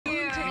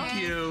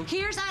you.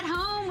 Here's At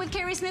Home with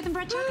Carrie Smith and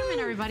Brett Chuckerman,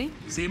 everybody.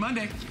 See you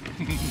Monday.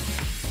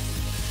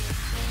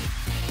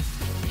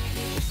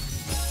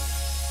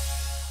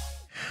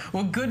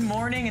 Well, good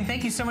morning, and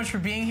thank you so much for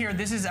being here.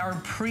 This is our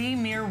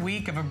premiere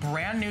week of a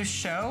brand new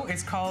show.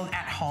 It's called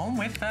At Home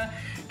with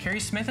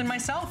Carrie Smith and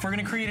myself. We're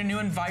going to create a new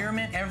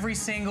environment every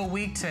single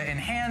week to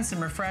enhance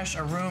and refresh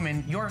a room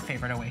in your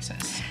favorite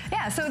oasis.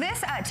 Yeah, so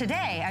this,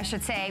 today, I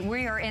should say,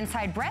 we are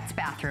inside Brett's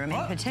bathroom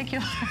in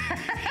particular.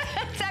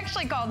 It's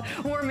actually called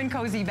Warm and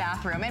Cozy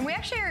Bathroom. And we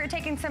actually are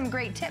taking some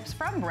great tips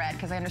from Brett,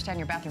 because I understand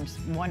your bathroom's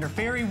wonderful.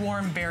 Very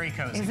warm, very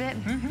cozy. Is it?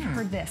 I've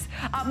heard this.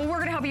 Well, we're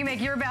going to help you make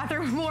your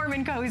bathroom warm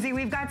and cozy.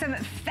 We've got some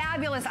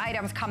fabulous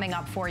items coming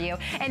up for you.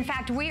 In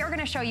fact, we are going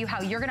to show you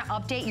how you're going to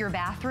update your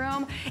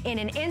bathroom in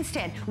an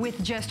instant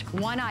with just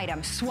one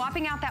item.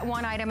 Swapping out that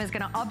one item is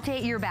going to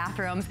update your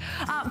bathrooms.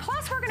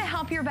 Plus, we're going to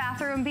help your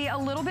bathroom be a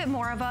little bit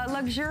more of a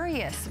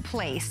luxurious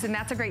place. And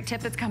that's a great tip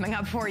that's coming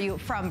up for you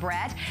from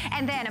Brett.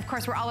 And then, of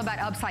course, we're all about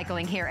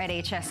upcycling here at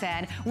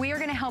HSN. We are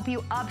going to help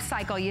you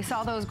upcycle. You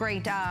saw those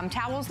great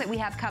towels that we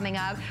have coming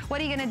up.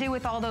 What are you going to do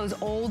with all those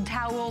old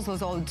towels,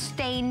 those old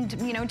stained,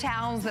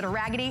 towels that are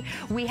raggedy?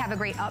 We have a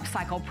great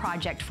upcycle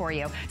project for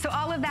you. So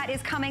all of that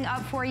is coming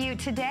up for you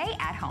today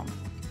at home.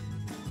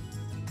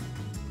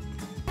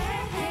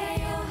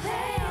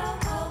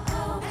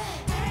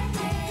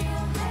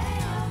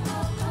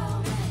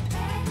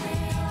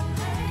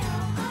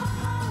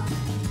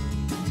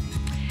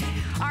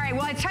 All right,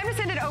 well, it's time to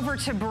send it over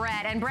to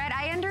Brett. And Brett,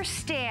 I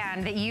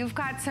understand that you've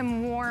got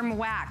some warm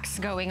wax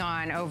going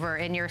on over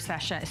in your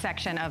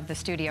section of the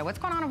studio. What's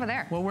going on over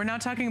there? Well, we're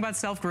not talking about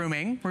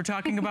self-grooming. We're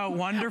talking about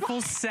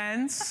wonderful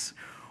scents.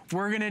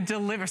 We're gonna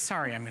deliver,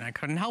 sorry, I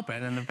couldn't help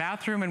it. In the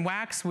bathroom and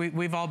wax,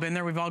 we've all been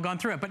there, we've all gone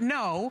through it. But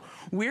no,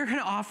 we're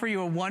gonna offer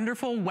you a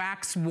wonderful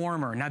wax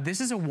warmer. Now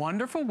this is a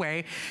wonderful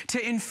way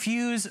to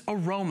infuse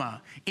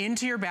aroma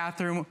into your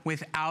bathroom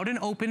without an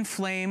open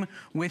flame,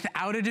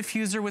 without a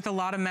diffuser with a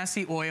lot of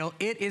messy oil.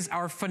 It is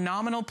our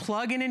phenomenal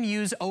plug in and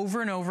use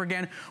over and over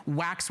again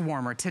wax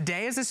warmer.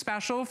 Today is a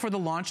special for the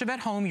launch of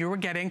At Home. You are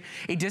getting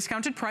a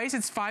discounted price.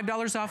 It's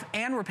 $5 off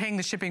and we're paying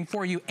the shipping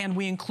for you. And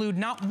we include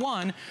not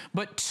one,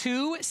 but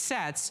two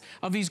sets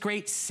of these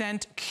great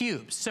scent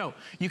cubes. So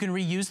you can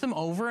reuse them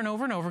over and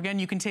over and over again.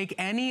 You can take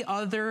any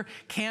other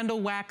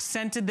candle wax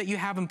scented that you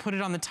have and put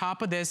it on the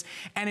top of this,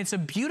 and it's a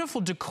beautiful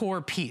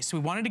decor piece. We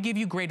wanted to give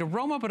you great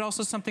aroma, but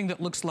also something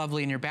that looks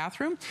lovely in your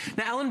bathroom.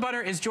 Now, Ellen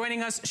Butter is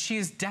joining us. She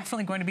is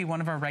definitely going to be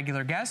one of our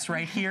regular guests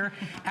right here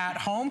at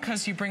home,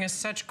 because you bring us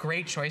such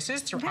great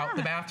choices throughout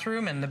the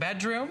bathroom and the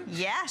bedroom.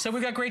 Yeah. So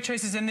we've got great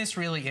choices, and this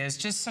really is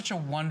just such a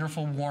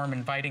wonderful, warm,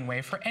 inviting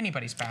way for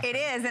anybody's bathroom. It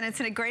is, and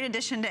it's a great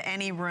addition to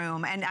any room.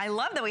 And I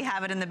love that we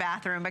have it in the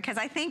bathroom, because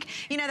I think,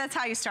 that's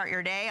how you start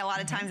your day. A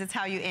lot of times it's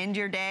how you end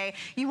your day.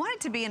 You want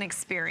it to be an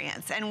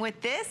experience. And with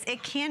this,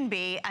 it can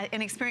be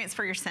an experience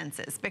for your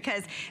senses,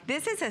 because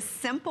this is a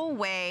simple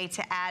way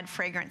to add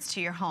fragrance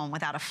to your home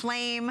without a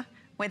flame,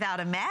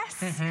 without a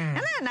mess. Isn't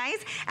that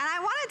nice? And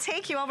I want to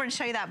take you over and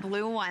show you that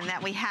blue one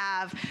that we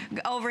have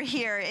over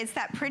here. It's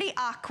that pretty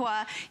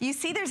aqua. You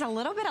see there's a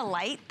little bit of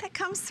light that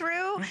comes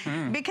through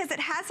because it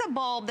has a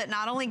bulb that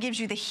not only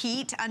gives you the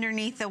heat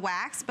underneath the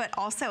wax, but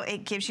also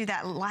it gives you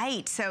that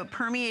light, so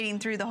permeating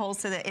through the hole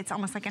so that it's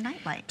almost like a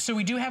night light. So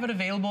we do have it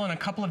available in a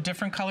couple of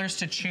different colors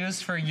to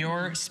choose for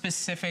your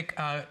specific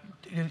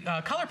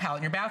color palette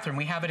in your bathroom.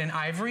 We have it in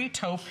ivory,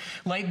 taupe,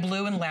 light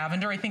blue, and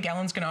lavender. I think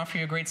Ellen's going to offer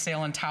you a great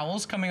sale on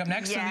towels coming up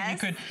next, so that you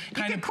could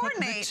kind of put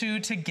the two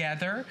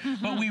together.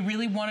 But we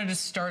really wanted to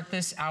start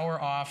this hour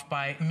off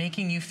by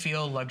making you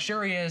feel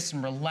luxurious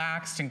and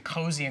relaxed and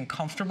cozy and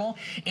comfortable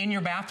in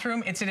your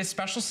bathroom. It's at a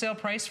special sale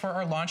price for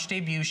our launch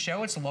debut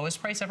show. It's the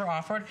lowest price ever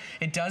offered.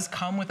 It does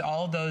come with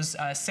all of those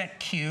scent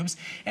cubes,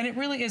 and it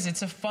really is.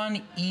 It's a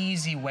fun,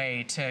 easy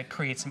way to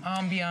create some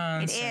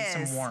ambiance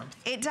and some warmth.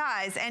 It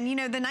does, and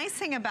the nice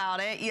thing about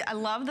it, I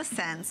love the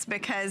scents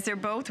because they're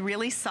both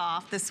really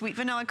soft. The sweet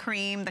vanilla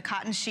cream, the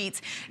cotton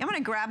sheets. I'm going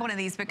to grab one of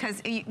these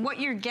because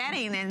what you're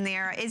getting in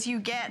there is you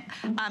get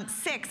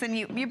 6, and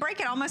you break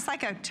it almost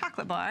like a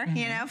chocolate bar,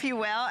 if you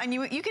will. And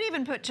you can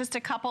even put just a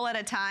couple at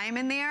a time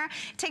in there.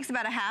 It takes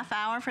about a half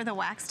hour for the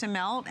wax to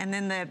melt, and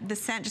then the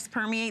scent just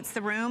permeates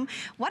the room.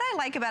 What I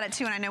like about it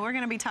too, and I know we're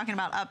going to be talking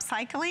about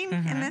upcycling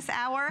in this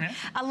hour,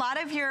 a lot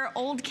of your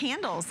old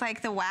candles,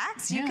 like the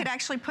wax, you could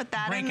actually put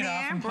that in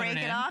there, break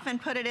it off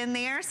and put it in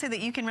there so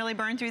that you can really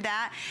burn through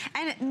that.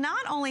 And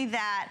not only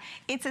that,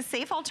 it's a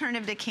safe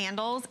alternative to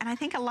candles, and I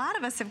think a lot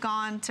of us have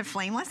gone to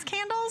flameless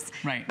candles,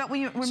 but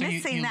we're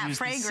missing that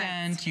fragrance. The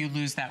scent, you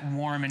lose that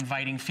warm,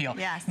 inviting feel.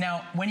 Yes.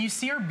 Now, when you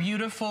see our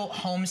beautiful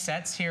home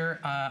sets here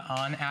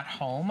on At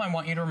Home, I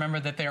want you to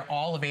remember that they're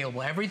all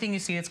available. Everything you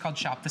see, it's called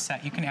Shop the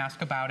Set. You can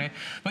ask about it.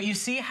 But you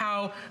see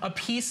how a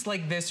piece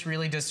like this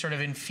really does sort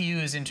of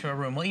infuse into a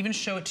room. We'll even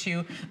show it to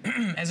you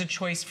as a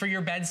choice for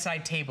your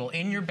bedside table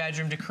in your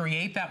bedroom to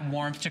create that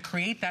warmth, to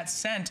create that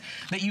scent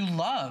that you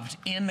loved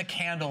in the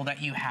candle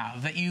that you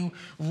have, that you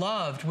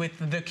loved with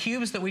the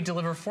cubes that we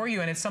deliver for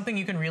you, and it's something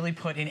you can really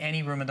put in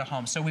any room of the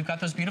home. So we've got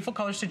those beautiful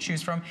colors to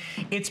choose from.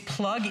 It's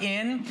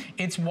plug-in,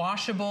 it's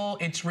washable,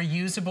 it's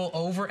reusable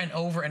over and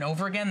over and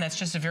over again. That's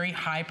just a very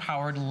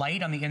high-powered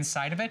light on the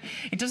inside of it.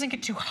 It doesn't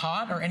get too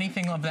hot or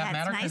anything of that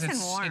matter because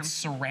it's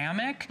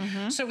ceramic.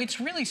 So it's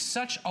really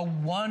such a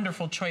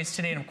wonderful choice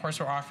today, and of course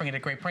we're offering it at a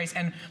great price.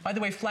 And by the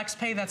way,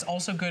 FlexPay, that's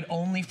also good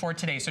only for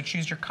today. So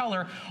choose your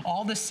color,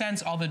 all the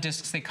scents, all the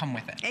discs, they come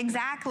with it.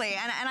 Exactly,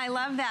 and I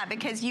love that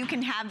because you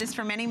can have this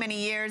for many,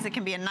 many years. It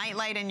can be a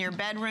nightlight in your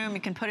bedroom.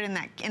 You can put it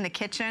in the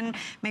kitchen,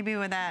 maybe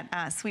with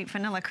that sweet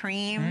vanilla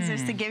cream,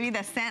 just to give you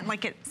the scent.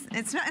 Like it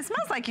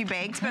smells like you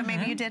baked, but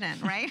maybe you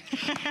didn't, right?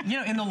 You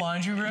know, in the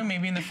laundry room,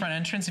 maybe in the front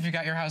entrance, if you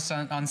got your house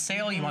on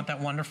sale, you want that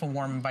wonderful,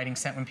 warm, inviting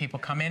scent when people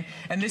come in.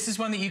 And this is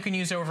one that you can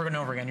use over and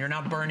over again. You're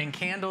not burning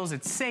candles.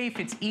 It's safe,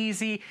 it's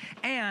easy,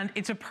 and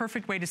it's a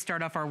perfect way to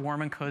start off our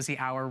warm and cozy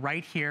hour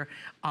right here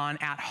on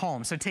At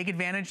Home. So take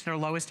advantage of their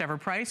lowest ever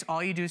price.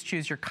 All you do is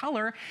choose your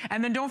color,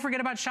 and then don't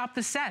forget about Shop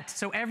the Set.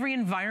 So every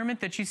environment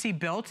that you see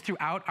built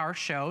throughout our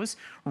shows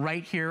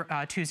right here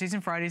Tuesdays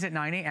and Fridays at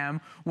 9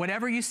 a.m.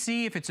 Whatever you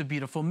see, if it's a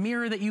beautiful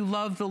mirror that you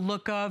love the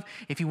look of,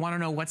 if you want to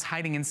know what's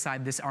hiding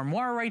inside this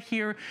armoire right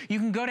here, you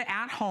can go to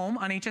At Home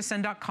on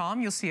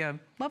hsn.com. You'll see a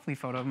lovely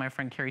photo of my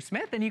friend Carrie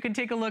Smith, and you can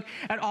take a look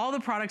at all the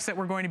products that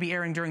we're going to be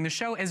airing during the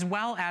show, as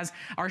well as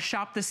our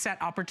Shop the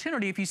Set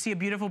opportunity. If you see a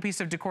beautiful piece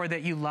of decor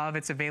that you love,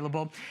 it's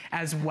available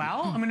as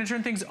well. I'm going to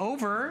turn things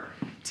over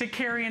to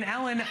Carrie and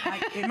Ellen.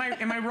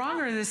 Am I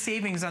wrong, or is the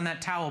savings on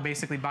that towel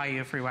basically buy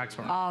you a free wax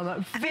work?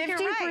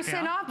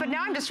 50% off, but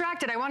now I'm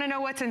distracted. I want to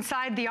know what's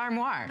inside the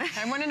armoire.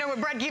 I want to know what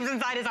Brett keeps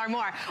inside his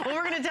armoire. Well,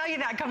 we're going to tell you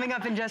that coming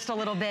up in just a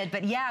little bit.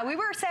 But yeah, we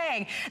were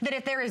saying that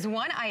if there is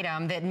one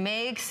item that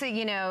makes,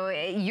 you know,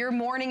 your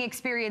morning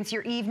experience,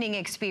 your evening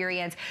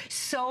experience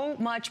so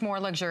much more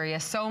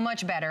luxurious, so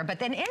much better, but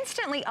then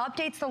instantly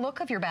updates the look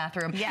of your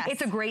bathroom. Yes.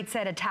 It's a great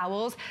set of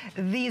towels.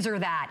 These are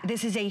that.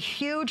 This is a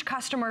huge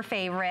customer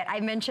favorite. I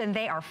mentioned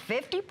they are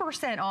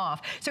 50%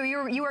 off. So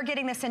you are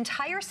getting this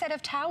entire set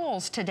of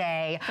towels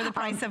today. For the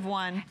price of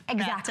one.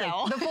 Exactly.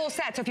 The full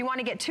set. So if you want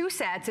to get 2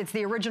 sets, it's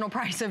the original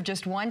price of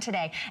just one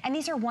today. And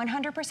these are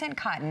 100%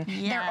 cotton.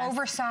 Yes. They're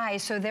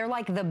oversized, so they're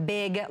like the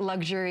big,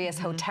 luxurious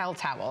hotel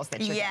towels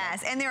that you're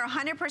getting. And they're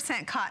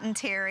 100% cotton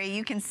terry.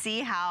 You can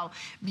see how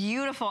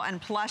beautiful and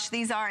plush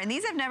these are. And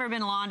these have never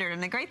been laundered.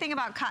 And the great thing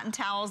about cotton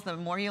towels, the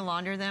more you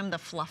launder them, the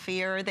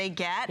fluffier they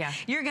get. Yeah.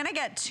 You're going to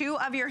get 2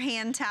 of your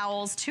hand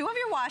towels, 2 of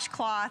your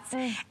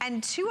washcloths,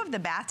 and 2 of the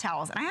bath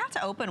towels. And I have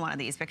to open one of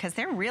these because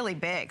they're really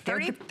big.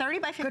 30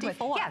 by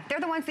 54. Yeah, they're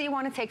the ones that you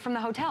want to take from the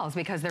hotels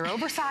because they're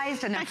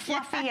oversized and they're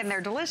fluffy and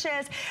they're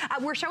delicious.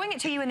 We're showing it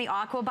to you in the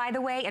aqua, by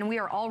the way, and we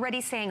are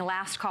already saying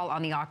last call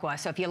on the aqua.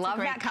 So if you love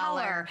that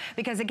color,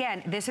 because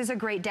again, this is a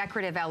great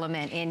decorative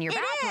element in your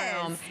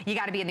bathroom, you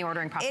got to be in the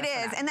ordering process. It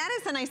is, and that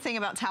is the nice thing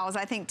about towels.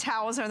 I think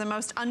towels are the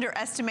most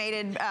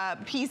underestimated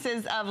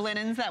pieces of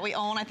linens that we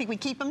own. I think we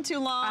keep them too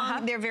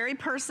long. They're very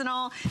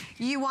personal.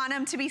 You want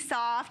them to be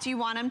soft. You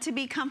want them to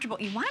be comfortable.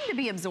 You want them to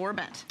be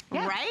absorbent,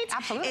 right?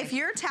 Absolutely. If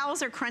your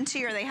towels are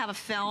crunchy or they have a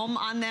film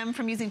on them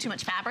from using too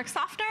much fabric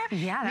softener,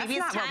 maybe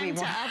it's time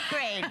to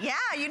upgrade. Yeah,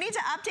 you need to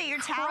update your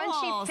towels.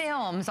 Crunchy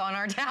films on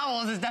our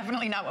towels is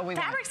definitely not what we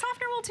want. Fabric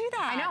softener will do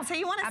that. I know. So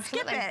you want to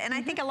skip it, and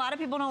I think a lot of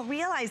people don't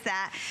realize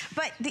that.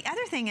 But the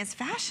other thing is,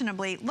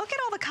 fashionably, look at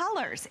all the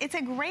colors. It's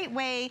a great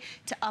way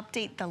to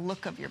update the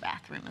look of your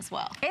bathroom as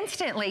well.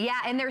 Instantly, yeah,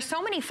 and there's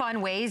so many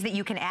fun ways that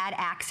you can add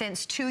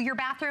accents to your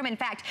bathroom. In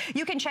fact,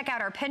 you can check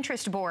out our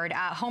Pinterest board,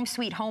 Home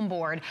Sweet Home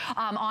board,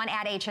 on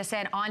at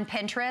HSN on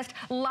Pinterest.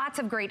 Lots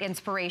of great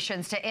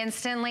inspirations to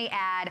instantly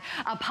add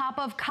a pop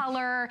of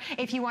color.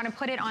 If you want to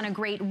put it on a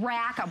great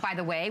rack, by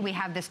the way, we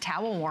have this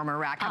towel warmer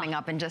rack coming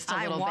up in just a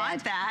little bit. I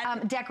want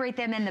that. Decorate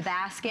them in the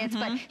baskets,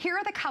 but here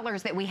are the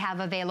colors that we have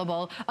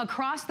available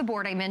across the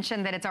board. I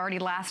mentioned that it's already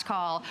last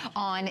call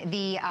on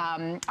the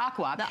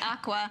aqua. The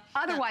aqua.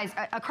 Otherwise,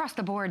 across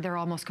the board, they're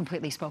almost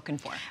completely spoken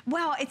for.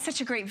 Well, it's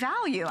such a great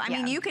value. I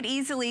mean, you could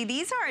easily,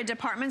 these are a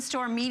department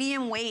store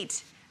medium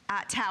weight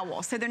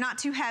towel. So they're not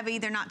too heavy,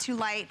 they're not too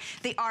light.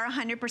 They are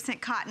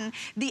 100% cotton.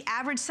 The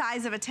average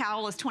size of a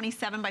towel is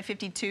 27 by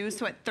 52,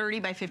 so at 30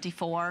 by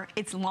 54,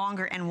 it's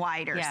longer and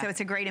wider. So it's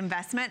a great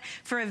investment.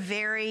 For a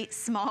very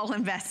small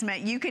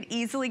investment, you could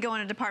easily go in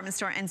a department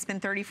store and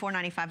spend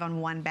 $34.95 on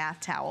one bath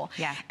towel.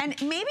 And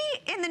maybe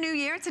in the new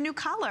year, it's a new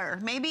color.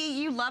 Maybe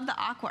you love the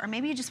aqua, or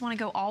maybe you just want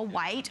to go all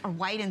white or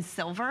white and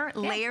silver.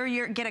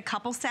 Get a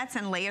couple sets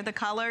and layer the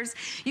colors.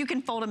 You can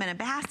fold them in a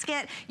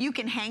basket. You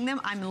can hang them.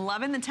 I'm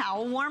loving the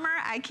towel warmer. warmer.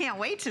 I can't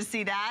wait to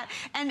see that.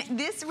 And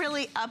this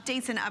really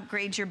updates and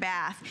upgrades your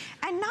bath.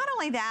 And not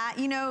only that,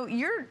 you know,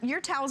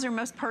 your towels are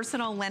most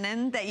personal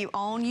linen that you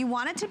own. You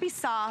want it to be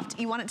soft,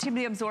 you want it to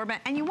be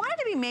absorbent, and you want it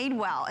to be made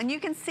well. And you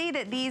can see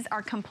that these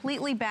are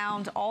completely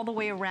bound all the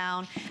way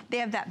around. They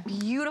have that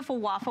beautiful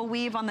waffle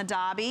weave on the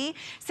dobby.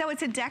 So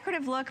it's a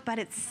decorative look, but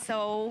it's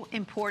so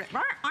important.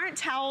 Aren't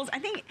towels, I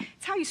think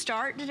it's how you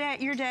start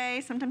your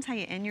day, sometimes how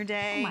you end your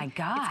day. Oh my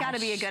gosh. It's gotta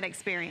be a good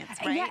experience,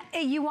 right? Yeah,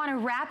 you wanna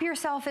wrap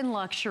yourself in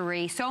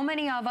luxury. So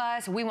many of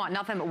us, we want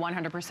nothing but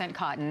 100%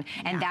 cotton,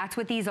 and that's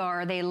what these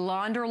are. They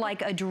launder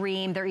like a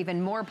dream. They're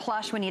even more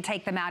plush when you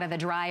take them out of the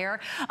dryer.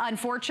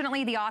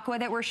 Unfortunately, the aqua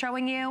that we're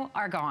showing you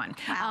are gone.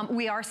 Wow.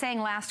 We are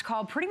saying last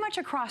call pretty much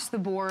across the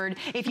board.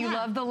 If you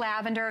love the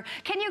lavender,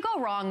 can you go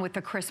wrong with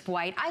the crisp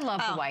white? I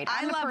love the white.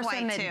 I'm the love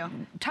person white that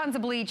too. Tons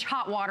of bleach,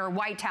 hot water,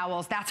 white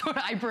towels, that's what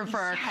I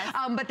prefer.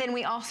 Yes. But then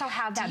we also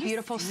have that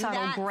beautiful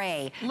subtle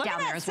gray down there as well. Look at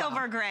that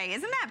silver gray.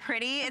 Isn't that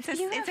pretty? It's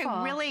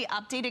a really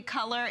updated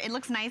color. It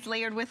looks nice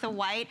layered with the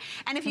white.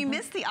 And if you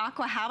miss the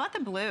aqua, how about the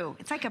blue?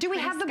 It's like a Do we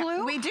have the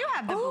blue? We do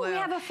have the blue. We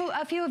have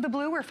a few of the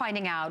blue we're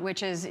finding out,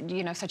 which is,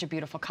 you know, such a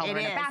beautiful color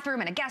in a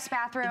bathroom, in a guest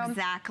bathroom.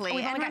 Exactly.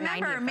 We've only got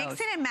 90 remember, of those.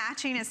 mixing and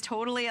matching is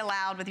totally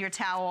allowed with your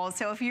towels.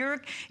 So if you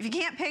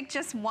can't pick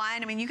just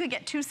one, I mean, you could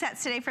get 2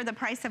 sets today for the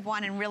price of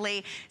one and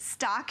really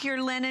stock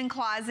your linen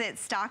closet,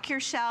 stock your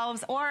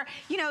shelves, or,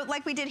 you know,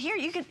 like we did here,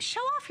 you can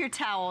show off your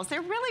towels.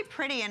 They're really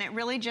pretty, and it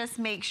really just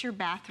makes your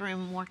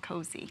bathroom more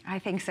cozy. I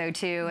think so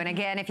too. And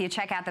again, if you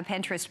check out the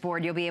Pinterest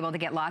board, you'll be able to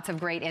get lots of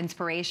great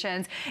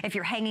inspirations. If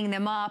you're hanging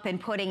them up and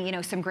putting, you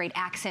know, some great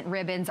accent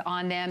ribbons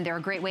on them, they're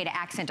a great way to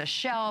accent a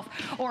shelf,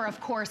 or of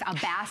course a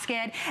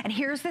basket. And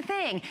here's the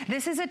thing,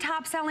 this is a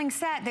top selling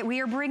set that we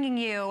are bringing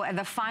you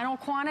the final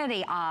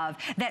quantity of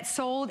that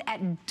sold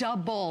at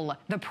double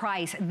the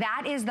price.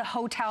 That is the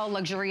hotel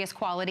luxurious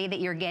quality that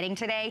you're getting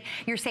today.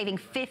 You're saving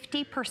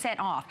 50%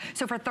 off.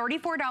 So for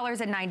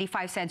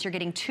 $34.95, you're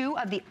getting 2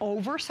 of the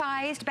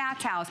oversized bath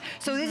towels.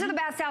 So these are the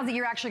bath towels that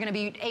you're actually gonna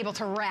be able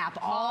to wrap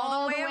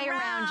all the way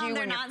around you.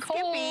 They're when not you're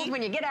cold, skimpy.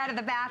 when you get out of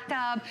the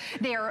bathtub.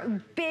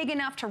 They're big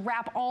enough to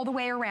wrap all the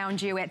way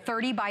around you at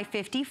 30 by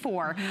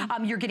 54.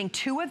 You're getting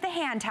 2 of the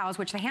hand towels,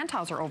 which the hand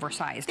towels are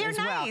oversized as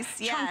well. They're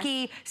nice, yes.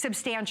 Chunky,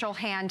 substantial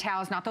hand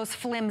towels, not those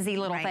flimsy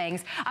little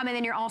things. And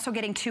then you're also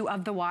getting 2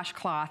 of the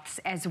washcloths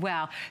as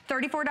well.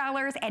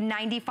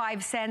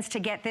 $34.95 to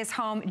get this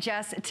home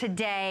just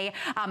today.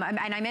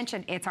 And I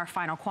mentioned it's our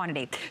final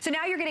quantity. So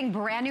now you're getting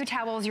brand new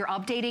towels, you're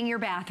updating your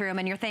bathroom,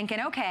 and you're thinking,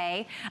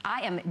 okay,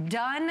 I am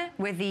done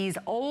with these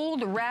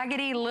old,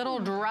 raggedy, little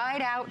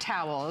dried out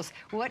towels.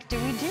 What do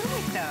we do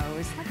with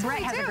those?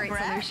 Brett has a great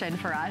solution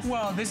for us.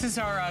 Well, this is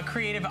our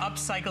creative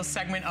upcycle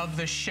segment of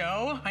the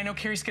show. I know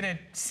Carrie's gonna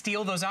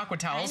steal those aqua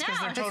towels because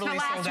they're totally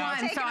sold out.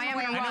 So I am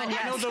gonna run.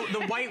 I know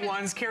the white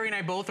ones, Carrie and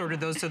I both ordered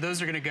those, so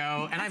those are gonna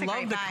go. And I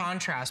love the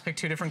contrast. Pick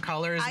 2 different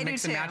colors,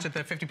 mix and match at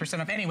the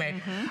 50% off.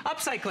 Anyway,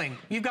 upcycling.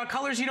 You've got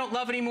colors you don't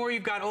love anymore.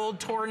 You've got old,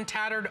 torn,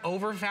 tattered,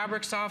 over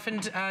fabric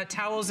softened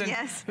towels. And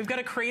we've got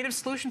a creative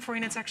solution for you,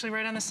 and it's actually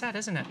right on the set,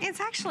 isn't it? It's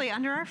actually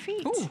under our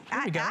feet. Ooh,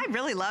 there we go. I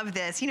really love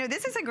this. You know,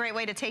 this is a great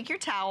way to take your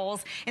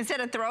towels,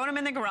 instead of throwing them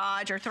in the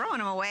garage or throwing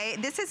them away,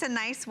 this is a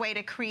nice way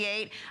to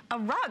create a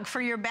rug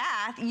for your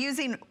bath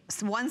using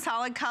one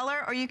solid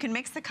color, or you can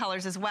mix the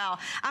colors as well.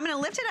 I'm gonna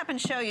lift it up and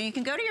show you. You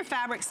can go to your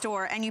fabric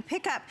store and you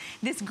pick up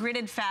this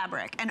gridded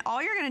fabric, and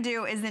all you're gonna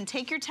do is then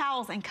take your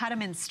towels and cut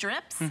them in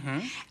strips,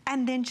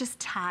 and then just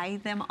tie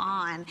them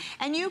on.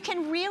 And you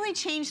can really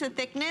change the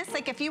thickness.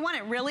 Like if you want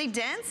it really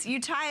dense, you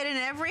tie it in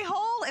every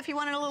hole. If you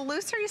want it a little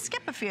looser, you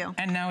skip a few.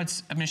 And now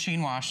it's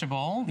machine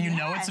washable. You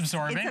know it's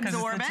absorbent because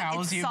it's the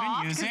towels you've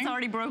been using. It's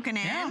already broken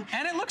in. Yeah,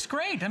 and it looks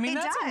great. I mean,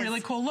 that's a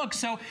really cool look.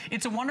 So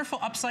it's a wonderful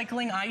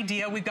upcycling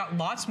idea. We've got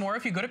lots more.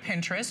 If you go to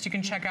Pinterest, you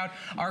can check out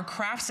our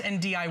crafts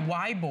and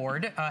DIY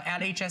board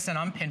at HSN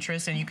on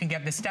Pinterest, and you can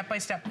get the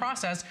step-by-step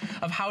process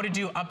of how to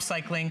do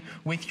upcycling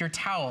with your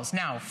towels.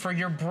 Now, for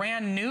your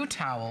brand new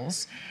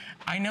towels,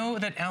 I know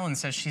that Ellen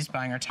says she's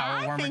buying her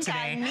towel warmer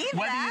today.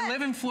 Whether you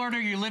live in Florida or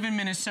you live in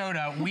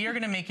Minnesota, we are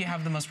gonna make you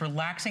have the most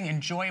relaxing,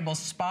 enjoyable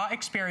spa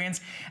experience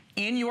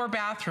in your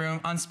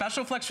bathroom on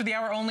Special Flex for the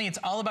hour only. It's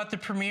all about the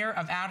premiere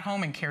of At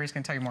Home, and Carrie's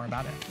gonna tell you more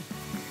about it.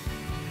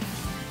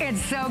 It's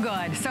so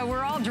good. So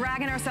we're all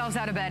dragging ourselves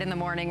out of bed in the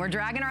morning. We're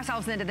dragging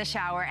ourselves into the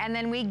shower, and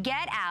then we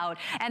get out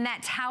and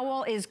that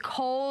towel is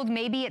cold.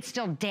 Maybe it's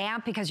still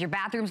damp because your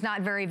bathroom's not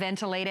very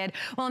ventilated.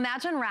 Well,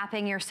 imagine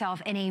wrapping yourself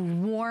in a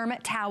warm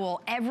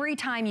towel every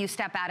time you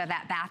step out of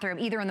that bathroom,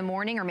 either in the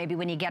morning or maybe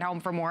when you get home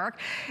from work.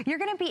 You're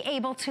gonna be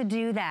able to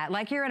do that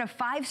like you're in a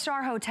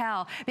 5-star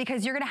hotel,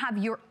 because you're gonna have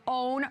your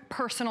own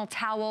personal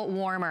towel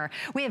warmer.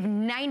 We have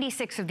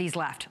 96 of these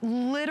left.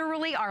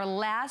 Literally our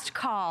last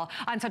call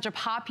on such a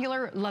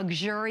popular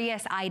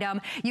luxurious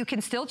item. You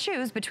can still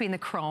choose between the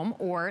chrome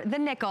or the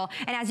nickel.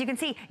 And as you can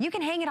see, you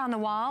can hang it on the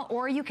wall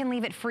or you can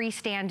leave it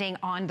freestanding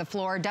on the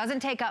floor. Doesn't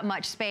take up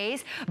much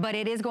space, but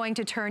it is going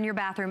to turn your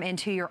bathroom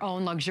into your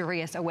own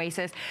luxurious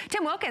oasis.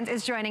 Tim Wilkins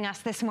is joining us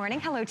this morning.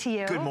 Hello to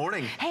you. Good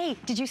morning. Hey,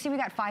 did you see we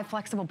got 5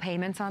 flexible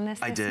payments on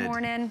this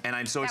morning? And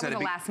I'm so excited. That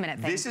was a last minute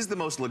thing. This is the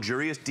most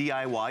luxurious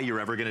DIY you're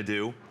ever gonna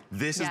do.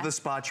 This is the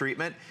spa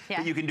treatment.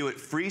 But you can do it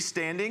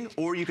freestanding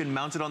or you can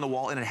mount it on the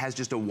wall and it has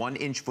just a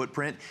 1-inch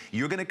footprint.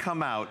 You're gonna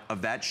come out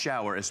of that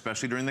shower,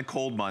 especially during the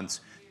cold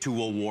months,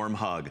 to a warm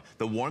hug.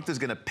 The warmth is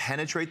gonna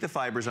penetrate the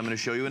fibers. I'm gonna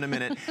show you in a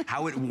minute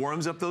how it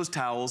warms up those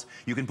towels.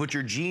 You can put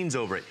your jeans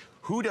over it.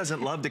 Who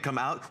doesn't love to come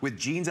out with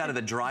jeans out of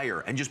the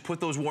dryer and just put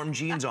those warm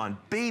jeans on?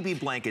 Baby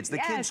blankets, the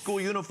kids'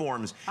 school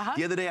uniforms.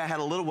 The other day I had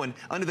a little one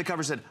under the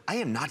cover said, I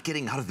am not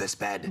getting out of this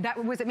bed.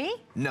 Was it me?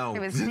 No.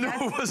 It was, no,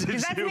 it wasn't you.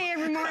 That's me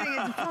every morning.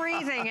 It's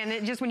freezing. And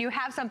it just, when you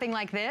have something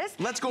like this.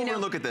 Let's go over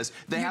and look at this.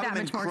 They have them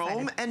in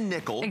chrome and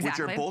nickel, which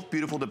are both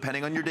beautiful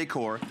depending on your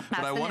decor.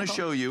 But I want to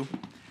show you.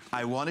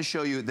 I want to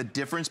show you the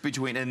difference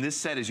between, and this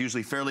set is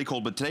usually fairly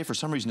cold, but today for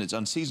some reason it's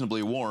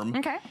unseasonably warm.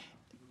 Okay.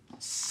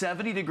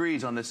 70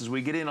 degrees on this as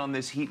we get in on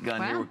this heat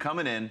gun here. We're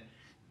coming in.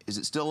 Is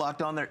it still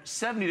locked on there?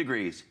 70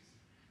 degrees.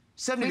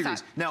 70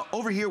 degrees. Now,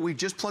 over here, we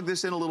just plugged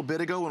this in a little bit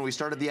ago when we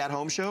started the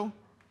at-home show.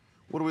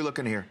 What are we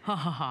looking here?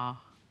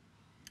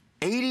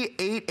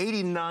 88,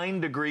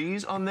 89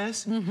 degrees on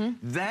this.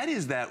 That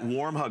is that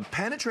warm hug,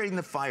 penetrating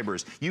the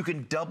fibers. You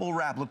can double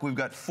wrap. Look, we've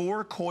got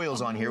 4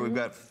 coils on here. We've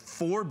got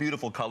 4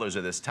 beautiful colors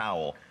of this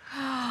towel.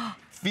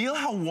 Feel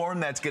how warm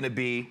that's gonna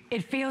be.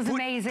 It feels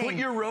amazing. Put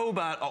your robe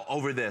out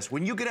over this.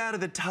 When you get out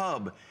of the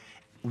tub,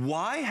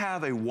 why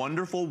have a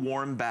wonderful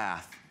warm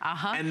bath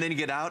and then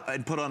get out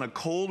and put on a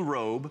cold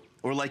robe?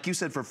 Or like you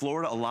said, for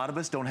Florida, a lot of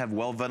us don't have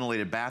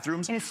well-ventilated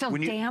bathrooms. And it's still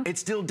damp? It's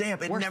still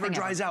damp. It never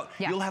dries out.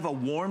 You'll have a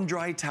warm,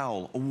 dry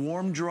towel, a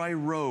warm, dry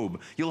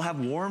robe. You'll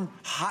have warm,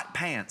 hot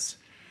pants.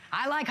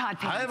 I like hot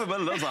pants.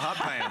 Everybody loves the hot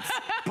pants.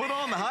 Put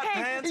on the hot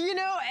pants. You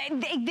know,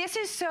 this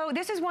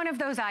is one of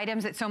those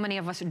items that so many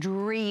of us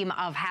dream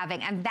of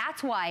having, and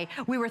that's why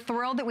we were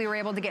thrilled that we were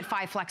able to get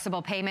 5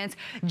 flexible payments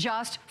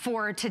just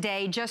for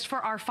today, just for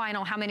our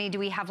final. How many do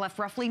we have left?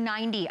 Roughly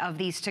 90 of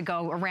these to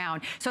go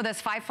around. So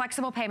those 5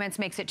 flexible payments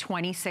makes it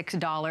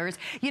 $26.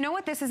 You know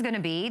what this is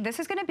gonna be? This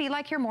is gonna be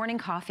like your morning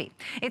coffee.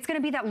 It's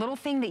gonna be that little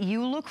thing that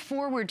you look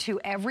forward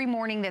to every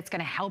morning that's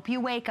gonna help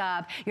you wake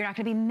up. You're not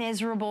gonna be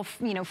miserable,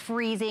 you know,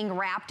 freezing,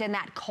 wrapped in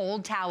that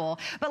cold towel.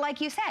 But like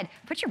you said,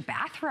 put your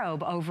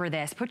bathrobe over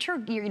this. Put your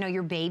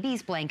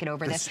baby's blanket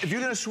over this. If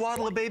you're gonna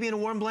swaddle a baby in a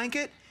warm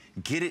blanket,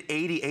 get it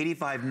 80,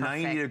 85,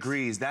 90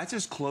 degrees. That's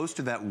as close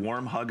to that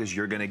warm hug as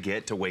you're gonna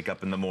get to wake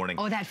up in the morning.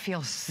 Oh, that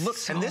feels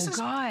so and this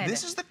good.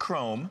 This is the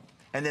chrome.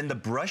 And then the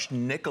brushed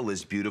nickel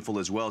is beautiful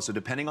as well. So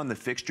depending on the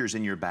fixtures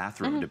in your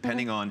bathroom,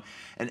 depending on,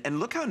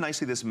 and look how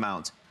nicely this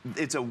mounts.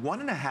 It's a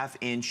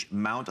 1.5-inch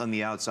mount on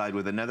the outside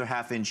with another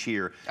 1/2 inch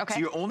here. So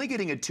you're only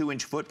getting a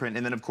 2-inch footprint.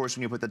 And then of course,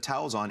 when you put the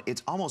towels on,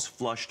 it's almost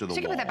flush to the wall.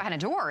 So you could put that behind a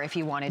door if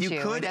you wanted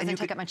to. Could, it doesn't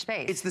take up much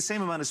space. It's the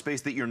same amount of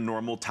space that your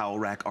normal towel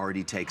rack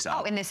already takes up.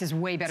 Oh, and this is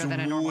way better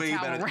than a normal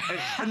towel rack.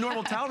 A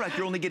normal towel rack,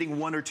 you're only getting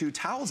 1 or 2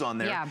 towels on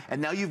there.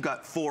 And now you've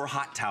got 4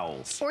 hot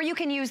towels. Or you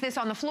can use this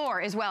on the floor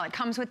as well. It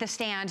comes with the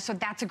stand, so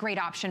that's a great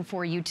option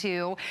for you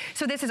too.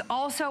 So this is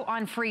also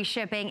on free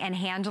shipping and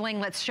handling.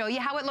 Let's show you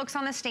how it looks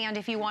on the stand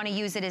if you want to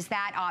use it as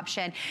that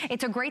option.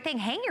 It's a great thing.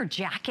 Hang your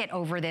jacket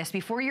over this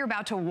before you're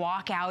about to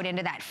walk out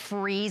into that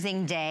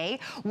freezing day.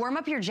 Warm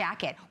up your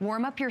jacket,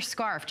 warm up your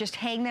scarf, just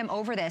hang them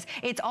over this.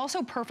 It's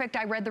also perfect.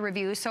 I read the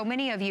reviews. So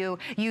many of you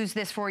use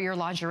this for your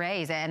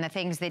lingeries and the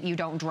things that you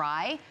don't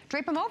dry.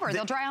 Drape them over.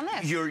 They'll dry on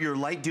this. Your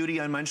light duty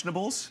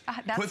unmentionables.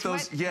 Put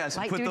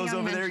those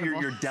over there.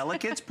 Your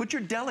delicates. Put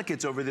your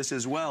delicates over this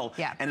as well.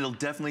 And it'll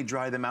definitely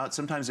dry them out.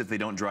 Sometimes if they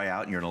don't dry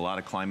out, and you're in a lot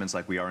of climates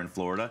like we are in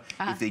Florida,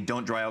 if they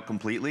don't dry out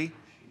completely,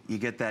 you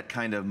get that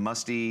kind of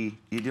musty,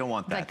 you don't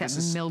want that. Like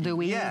that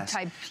mildewy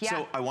type,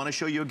 So I want to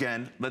show you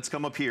again. Let's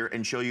come up here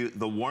and show you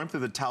the warmth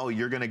of the towel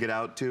you're going to get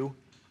out to.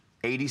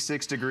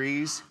 86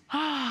 degrees.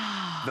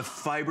 The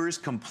fibers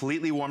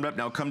completely warmed up.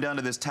 Now come down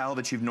to this towel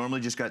that you've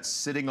normally just got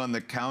sitting on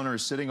the counter,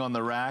 sitting on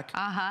the rack.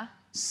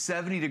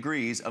 70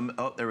 degrees,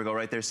 oh, there we go,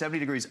 right there, 70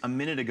 degrees. A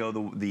minute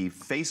ago, the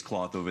face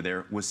cloth over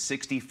there was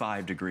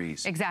 65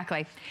 degrees.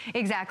 Exactly,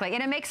 exactly.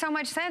 And it makes so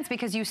much sense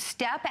because you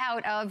step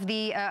out of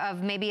the,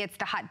 maybe it's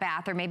the hot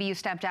bath or maybe you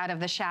stepped out of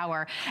the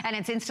shower and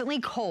it's instantly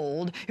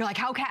cold. You're like,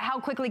 how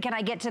quickly can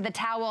I get to the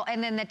towel?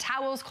 And then the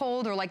towel's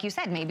cold, or like you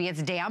said, maybe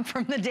it's damp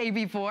from the day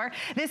before.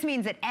 This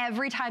means that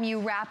every time you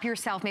wrap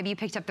yourself, maybe you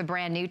picked up the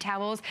brand new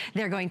towels,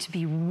 they're going to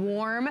be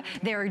warm.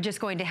 They're just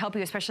going to help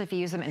you, especially if you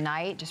use them at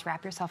night. Just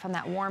wrap yourself in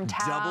that warm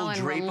towel. Double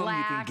drape them,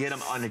 you can get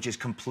them on. It just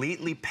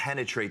completely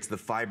penetrates the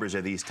fibers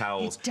of these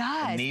towels. It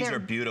does. And these are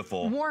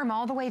beautiful. Warm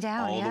all the way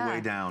down. All the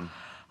way down.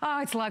 Oh,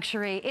 it's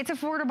luxury. It's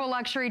affordable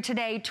luxury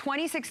today.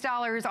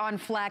 $26 on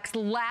Flex.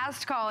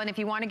 Last call, and if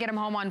you want to get them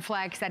home on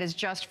Flex, that is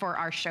just for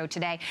our show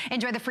today.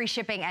 Enjoy the free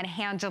shipping and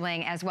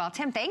handling as well.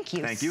 Tim, thank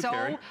you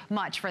so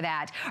much for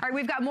that. All right,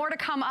 we've got more to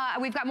come.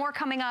 We've got more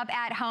coming up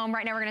at home.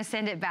 Right now, we're going to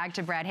send it back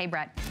to Brett. Hey,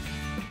 Brett.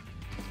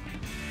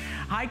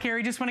 Hi,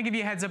 Carrie. Just want to give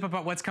you a heads up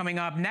about what's coming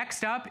up.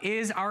 Next up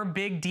is our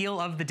big deal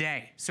of the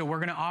day. So we're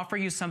going to offer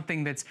you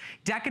something that's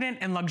decadent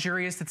and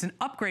luxurious, that's an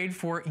upgrade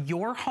for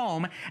your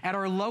home at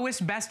our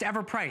lowest, best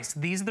ever price.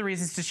 These are the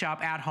reasons to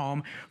shop at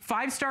home.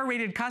 5-star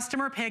rated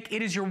customer pick.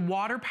 It is your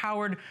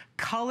water-powered,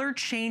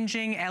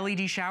 color-changing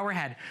LED shower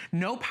head.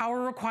 No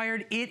power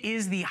required. It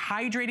is the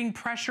hydrating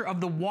pressure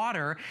of the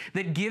water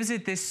that gives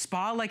it this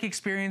spa-like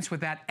experience with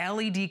that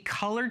LED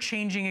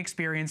color-changing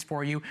experience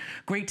for you.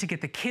 Great to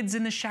get the kids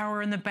in the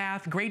shower in the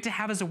bath. Great to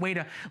have as a way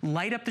to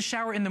light up the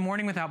shower in the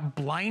morning without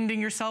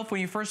blinding yourself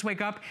when you first wake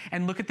up.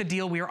 And look at the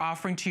deal we are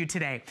offering to you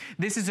today.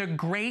 This is a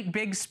great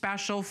big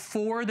special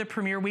for the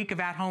premiere week of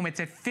At Home. It's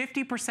at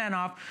 50%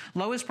 off,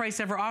 lowest price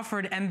ever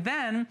offered. And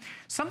then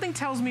something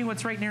tells me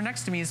what's right near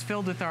next to me is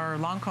filled with our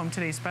Lancome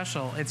Today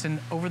special. It's an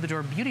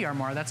over-the-door beauty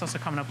armoire. That's also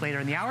coming up later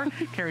in the hour.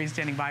 Carrie's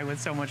standing by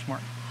with so much more.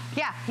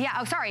 Yeah.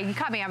 Oh, sorry, you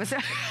caught me. I was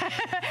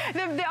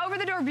the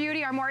over-the-door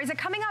beauty armoire. Is it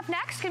coming up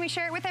next? Can we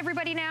share it with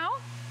everybody now?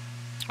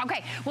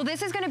 Okay, well,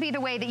 this is going to be the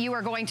way that you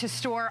are going to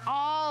store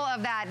all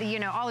of that, you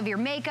know, all of your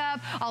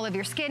makeup, all of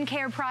your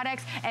skincare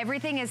products.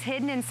 Everything is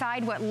hidden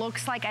inside what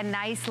looks like a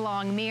nice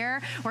long mirror.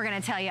 We're going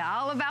to tell you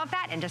all about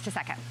that in just a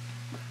second.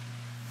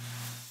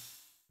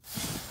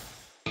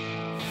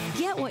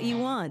 Get what you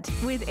want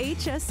with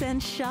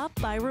HSN Shop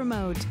by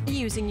Remote,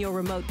 using your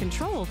remote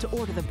control to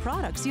order the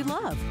products you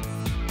love.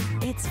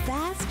 It's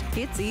fast,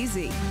 it's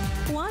easy.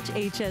 Watch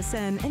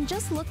HSN and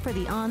just look for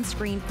the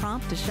on-screen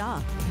prompt to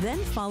shop, then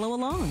follow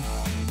along.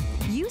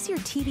 Use your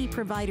TV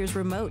provider's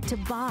remote to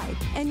buy,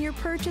 and your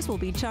purchase will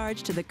be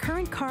charged to the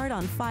current card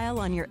on file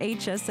on your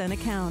HSN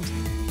account.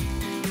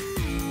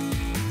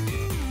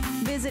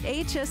 Visit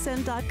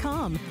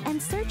hsn.com and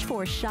search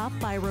for Shop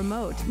by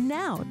Remote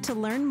now to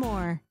learn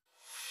more.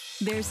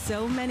 There's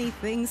so many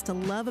things to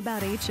love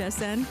about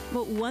HSN,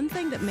 but one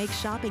thing that makes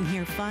shopping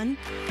here fun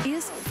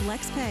is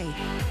FlexPay.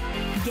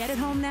 Get it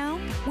home now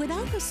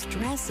without the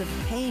stress of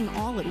paying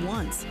all at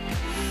once.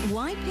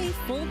 Why pay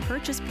full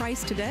purchase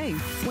price today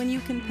when you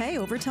can pay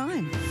over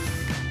time?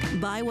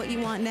 Buy what you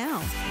want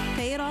now,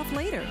 pay it off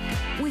later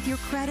with your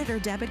credit or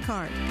debit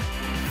card.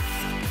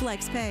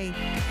 FlexPay.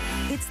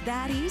 It's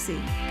that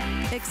easy.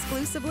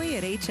 Exclusively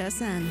at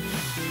HSN.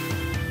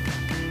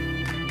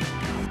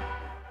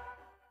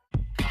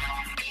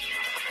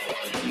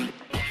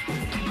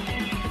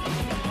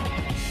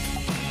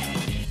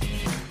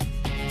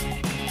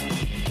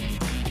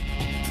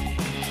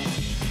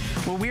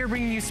 Well, we are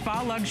bringing you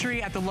spa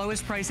luxury at the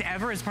lowest price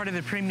ever as part of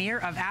the premiere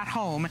of At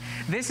Home.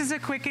 This is a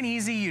quick and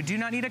easy. You do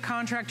not need a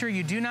contractor.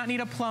 You do not need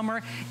a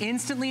plumber.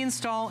 Instantly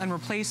install and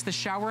replace the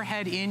shower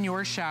head in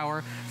your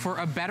shower for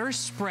a better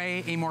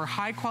spray, a more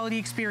high quality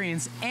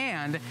experience,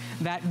 and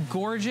that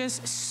gorgeous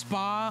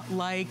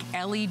spa-like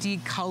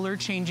LED color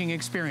changing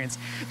experience.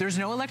 There's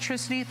no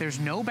electricity. There's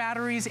no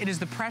batteries. It is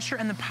the pressure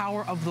and the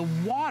power of the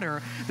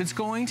water that's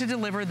going to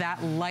deliver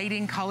that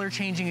lighting color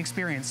changing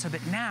experience, so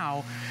that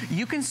now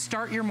you can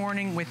start your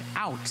morning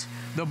without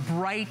the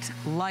bright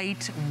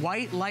light,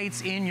 white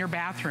lights in your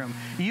bathroom.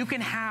 You can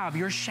have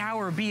your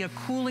shower be a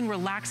cooling,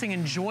 relaxing,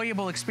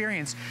 enjoyable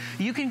experience.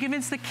 You can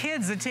convince the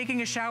kids that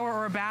taking a shower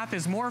or a bath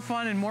is more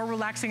fun and more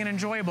relaxing and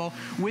enjoyable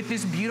with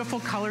this beautiful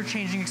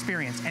color-changing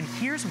experience. And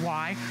here's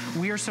why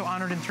we are so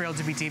honored and thrilled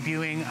to be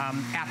debuting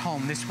At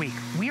Home this week.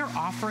 We are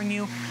offering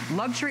you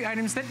luxury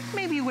items that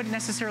maybe you wouldn't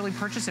necessarily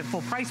purchase at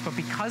full price, but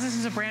because this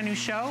is a brand new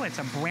show, it's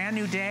a brand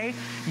new day,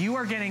 you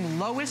are getting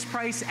lowest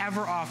price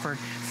ever offered.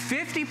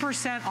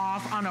 50%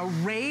 off on a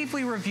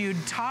ravely reviewed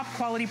top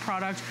quality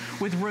product,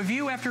 with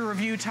review after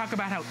review talk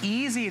about how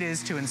easy it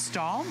is to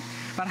install,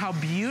 about how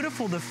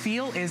beautiful the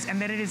feel is,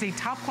 and that it is a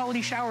top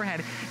quality shower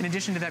head in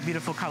addition to that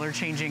beautiful color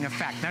changing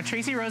effect. Now,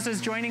 Tracy Rosa is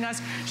joining us.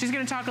 She's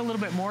going to talk a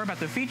little bit more about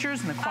the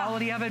features and the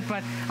quality of it,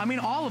 but I mean,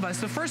 all of us,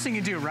 the first thing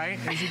you do, right,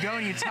 is you go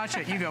and you touch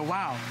it, you go,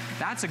 wow,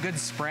 that's a good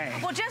spray.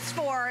 Well, just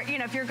for, you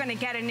know, if you're going to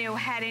get a new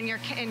head in your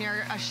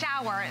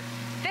shower,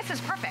 this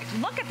is perfect.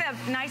 Look at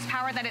the nice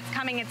power that it's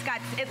coming. It's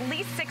got at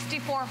least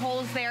 64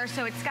 holes there,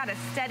 so it's got a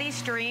steady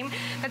stream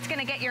that's going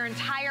to get your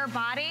entire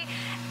body.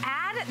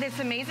 Add this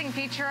amazing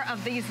feature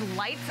of these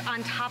lights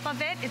on top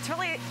of it. It's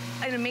really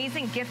an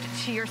amazing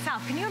gift to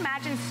yourself. Can you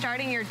imagine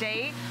starting your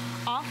day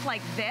off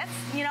like this?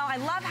 You know, I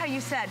love how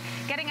you said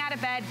getting out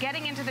of bed,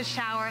 getting into the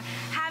shower,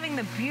 having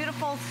the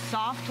beautiful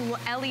soft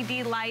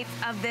LED lights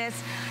of this.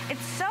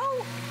 It's so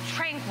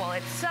tranquil.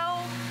 It's so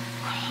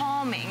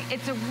calming.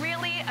 It's a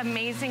really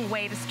amazing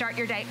way to start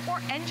your day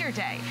or end your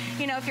day.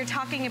 You know, if you're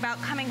talking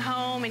about coming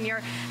home and you're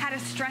had a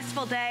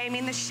stressful day, I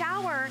mean, the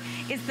shower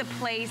is the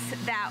place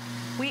that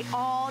we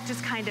all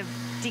just kind of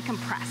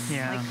decompress.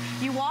 Yeah. Like,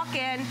 you walk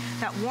in,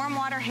 that warm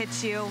water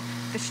hits you,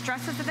 the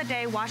stresses of the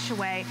day wash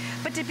away,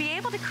 but to be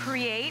able to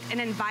create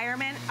an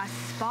environment, a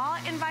spa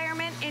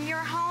environment in your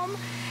home,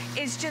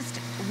 is just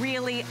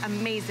really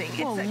amazing.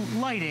 Well,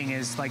 lighting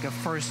is like a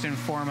first and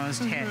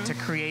foremost hit to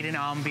create an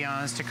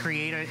ambiance, to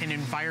create an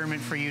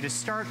environment for you to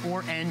start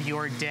or end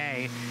your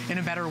day in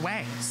a better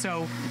way.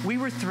 So we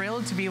were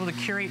thrilled to be able to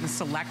curate and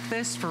select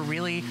this for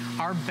really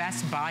our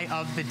best buy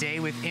of the day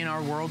within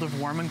our world of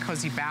warm and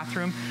cozy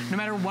bathroom. No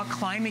matter what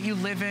climate you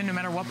live in, no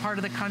matter what part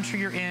of the country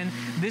you're in,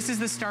 this is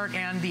the start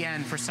and the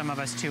end for some of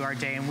us to our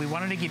day. And we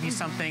wanted to give you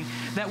something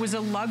that was a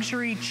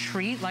luxury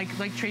treat,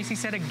 like Tracy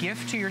said, a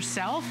gift to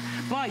yourself,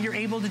 but you're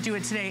able to do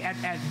it today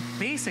at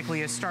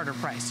basically a starter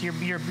price.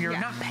 You're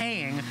not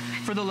paying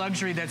for the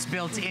luxury that's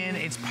built in.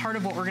 It's part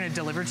of what we're going to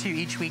deliver to you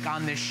each week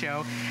on this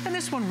show. And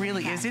this one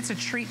really is. It's a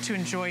treat to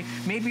enjoy.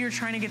 Maybe you're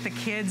trying to get the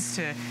kids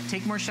to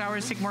take more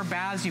showers, take more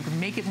baths. You can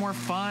make it more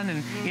fun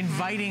and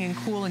inviting and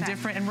cool and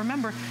different. And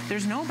remember,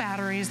 there's no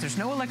batteries, there's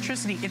no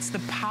electricity. It's the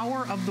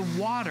power of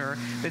the water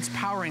that's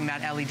powering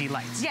that LED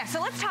lights. Yeah,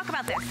 so let's talk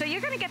about this. So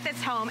you're going to get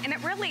this home, and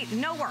it really,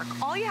 no work.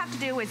 All you have to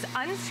do is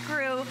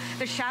unscrew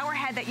the shower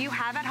head that you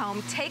have at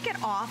home, take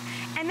it off,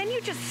 and then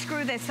you just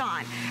screw this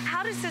on.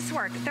 How does this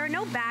work? There are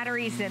no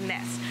batteries in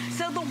this.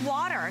 So the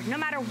water, no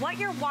matter what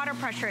your water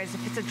pressure is,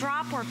 if it's a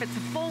drop or if it's a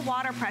full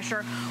water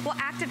pressure, will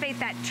activate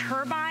that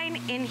turbine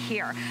in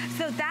here.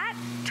 So that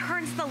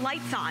turns the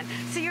lights on.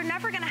 So you're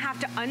never going to have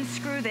to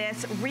unscrew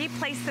this,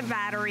 replace the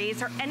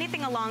batteries, or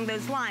anything along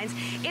those lines.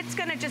 It's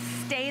going to just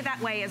stay that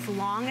way as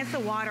long as the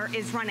water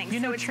is running. You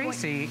know,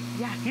 Tracy,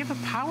 you have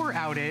a power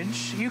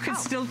outage. You can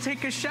still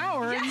take a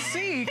shower and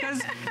see,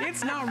 because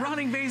it's not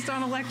running based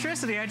on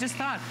electricity. I just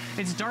thought,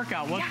 it's dark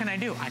out. What can I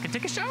do? I can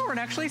take a shower and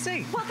actually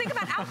see. Well, think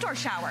about outdoor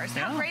showers.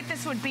 How great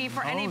this would be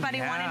for anybody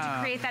wanting to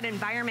create that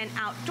environment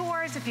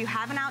outdoors. If you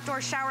have an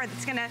outdoor shower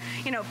that's going to,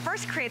 you know,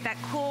 first create that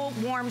cool,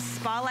 warm,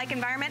 spa-like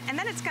environment, and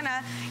then it's going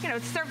to, you know,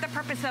 serve the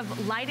purpose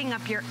of lighting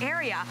up your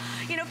area.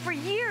 You know, for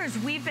years,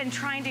 we've been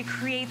trying to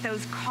create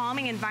those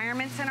calming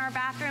environments in our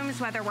bathrooms,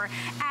 whether we're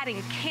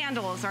adding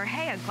candles or,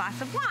 hey, a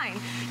glass of wine.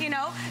 You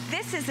know,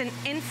 this is an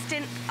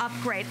instant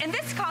upgrade. And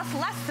this costs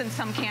less than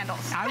some candles.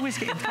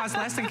 It costs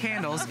less than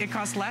candles. It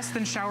costs less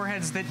than shower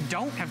heads that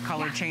don't have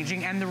color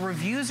changing. And the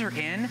reviews are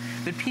in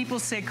that people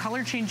say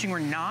color changing or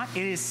not,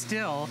 it is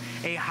still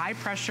a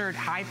high-pressured,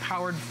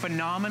 high-powered,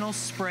 phenomenal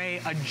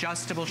spray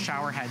adjustable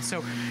shower head.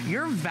 So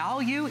your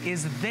value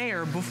is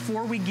there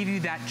before we give you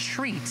that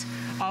treat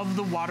of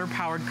the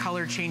water-powered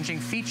color-changing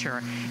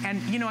feature.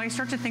 And, you know, I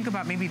start to think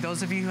about maybe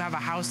those of you who have a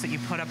house that you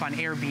put up on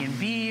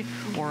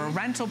Airbnb or a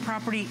rental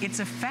property. It's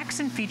effects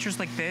and features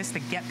like this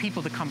that get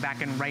people to come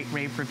back and write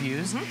rave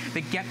reviews,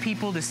 that get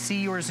people to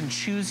see yours and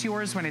choose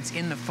yours when it's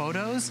in the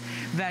photos,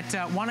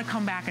 that want to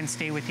come back and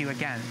stay with you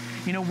again.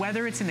 You know,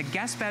 whether it's in the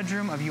guest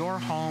bedroom of your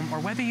home or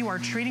whether you are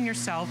treating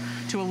yourself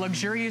to a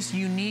luxurious,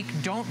 unique,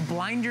 don't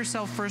blind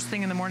yourself first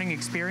thing in the morning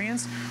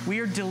experience, we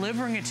are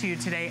delivering it to you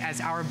today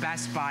as our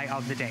best buy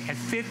of the day. At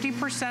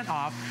 50%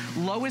 off,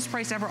 lowest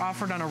price ever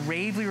offered on a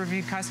ravely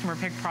reviewed customer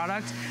pick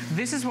product,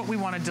 this is what we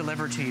want to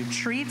deliver to you.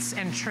 Treats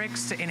and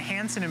tricks to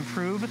enhance and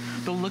improve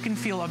the look and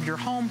feel of your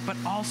home, but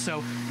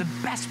also the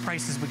best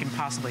prices we can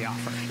possibly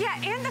offer. Yeah,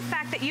 and the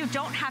fact that you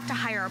don't have to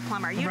hire a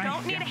plumber. You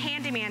don't need a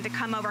handyman to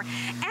come over,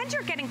 and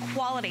you're getting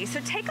quality. So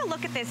take a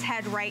look at this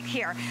head right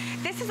here.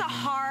 This is a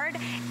hard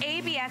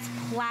ABS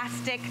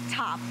plastic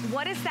top.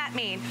 What does that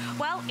mean?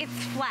 Well, it's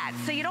flat,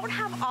 so you don't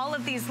have all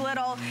of these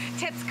little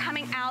tips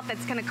coming out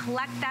that's going to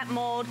collect that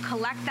mold,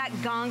 collect that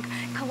gunk,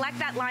 collect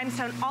that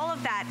limestone, all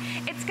of that.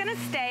 It's going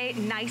to stay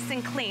nice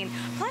and clean.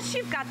 Plus,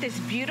 you've got this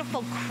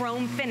beautiful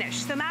chrome finish.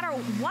 So no matter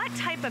what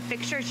type of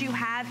fixtures you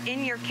have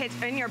in your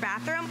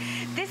bathroom,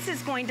 this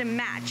is going to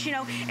match. You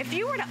know, if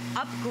you were to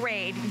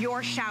upgrade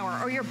your shower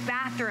or your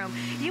bathroom,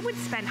 you would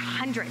spend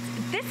hundreds.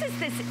 This is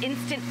this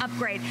instant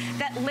upgrade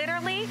that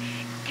literally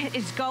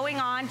is going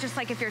on just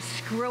like if you're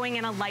screwing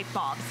in a light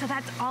bulb. So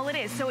that's all it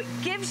is. So it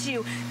gives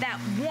you that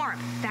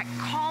warmth, that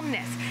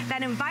calmness,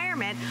 that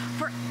environment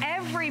for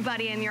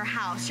everybody in your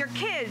house, your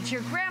kids,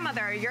 your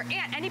grandmother, your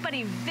aunt,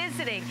 anybody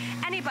visiting,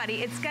 anybody.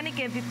 It's going to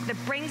give you, that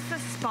brings the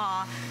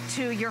spa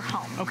to your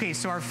home. Okay,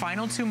 so our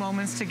final 2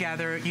 moments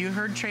together, you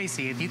heard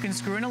Tracy. If you can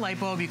screw in a light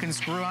bulb, you can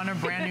screw on a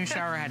brand new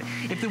shower head.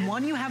 If the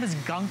one you have is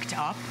gunked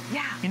up,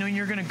 you know,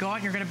 you're going to go out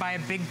and you're going to buy a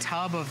big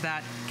tub of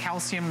that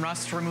calcium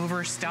rust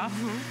remover stuff.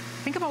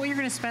 Think about what you're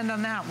going to spend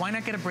on that. Why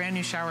not get a brand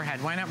new shower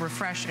head? Why not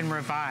refresh and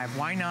revive?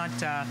 Why not,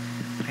 I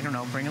don't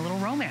know, bring a little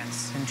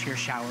romance into your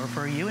shower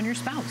for you and your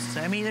spouse?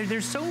 I mean,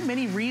 there's so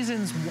many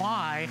reasons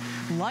why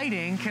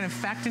lighting can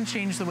affect and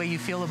change the way you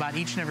feel about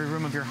each and every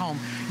room of your home.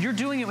 You're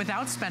doing it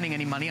without spending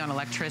any money on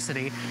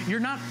electricity.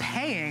 You're not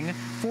paying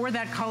for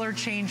that color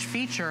change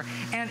feature,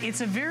 and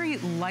it's a very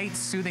light,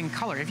 soothing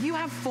color. If you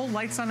have full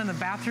lights on in the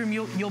bathroom,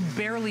 you'll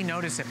barely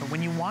notice it, but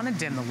when you want to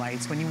dim the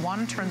lights, when you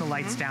want to turn the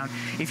lights down,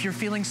 if you're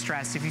feeling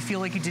stressed, if you feel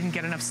like you didn't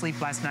get enough sleep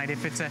last night,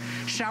 if it's a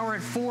shower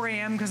at 4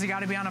 a.m. because you got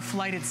to be on a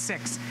flight at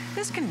 6,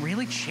 this can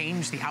really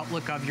change the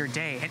outlook of your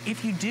day. And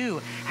if you do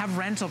have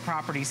rental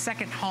properties,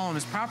 second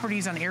homes,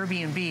 properties on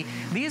Airbnb,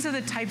 these are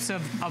the types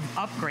of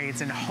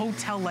upgrades and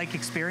hotel-like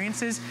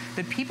experiences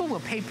that people will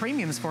pay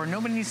premiums for.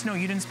 Nobody needs to know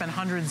you didn't spend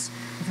hundreds,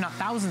 if not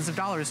thousands of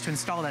dollars to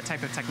install that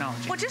type of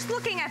technology. Well, just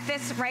looking at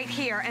this right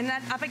here and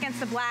then up against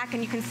the black,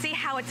 and you can see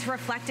how it's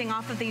reflecting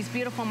off of these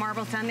beautiful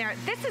marbles down there.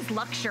 This is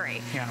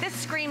luxury. Yeah. This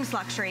screams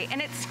luxury,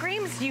 and it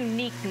screams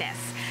uniqueness.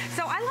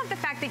 So I love the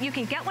fact that you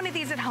can get one of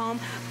these at home,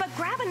 but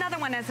grab another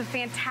one as a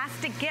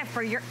fantastic gift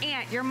for your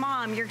aunt, your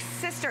mom, your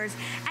sisters,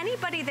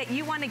 anybody that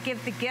you want to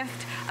give the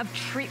gift of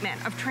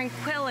treatment, of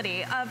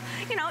tranquility, of,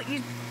 you know,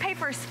 you pay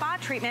for a spa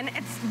treatment,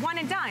 it's one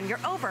and done, you're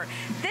over.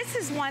 This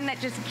is one that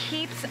just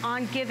keeps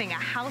on giving, a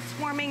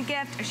housewarming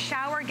gift, a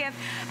shower gift,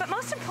 but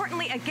most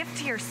importantly, a gift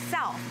to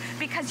yourself,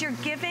 because you're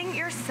giving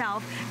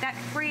yourself that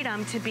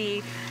freedom to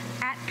be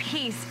at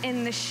peace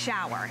in the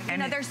shower. You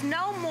know, there's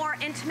no more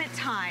intimate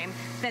time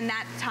than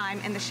that time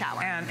in the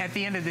shower. And at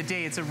the end of the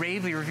day, it's a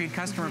ravely reviewed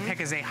customer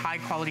pick as a high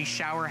quality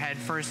shower head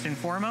first and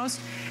foremost.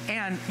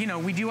 And, you know,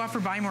 we do offer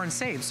buy more and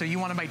save. So you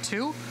want to buy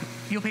two,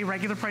 you'll pay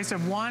regular price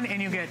of one,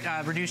 and you'll get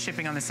reduced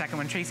shipping on the second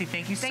one. Tracy,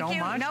 thank you so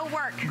much. No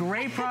work.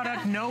 Great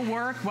product, no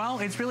work. Well,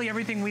 it's really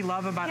everything we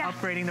love about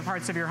upgrading the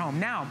parts of your home.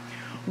 Now,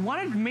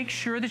 wanted to make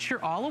sure that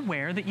you're all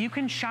aware that you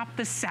can shop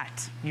the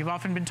set. You've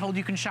often been told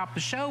you can shop the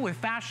show with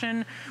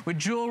fashion, with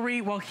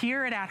jewelry. Well,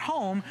 here at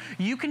Home,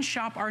 you can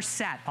shop our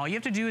set. All you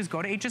have to do is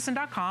go to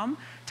hsn.com,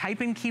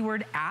 type in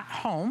keyword at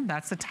home.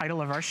 That's the title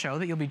of our show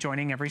that you'll be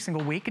joining every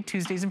single week at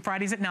Tuesdays and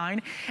Fridays at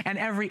 9. And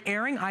every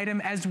airing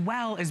item, as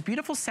well as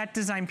beautiful set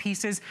design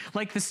pieces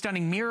like the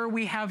stunning mirror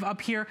we have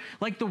up here,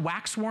 like the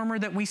wax warmer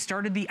that we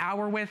started the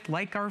hour with,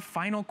 like our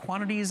final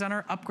quantities on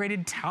our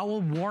upgraded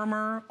towel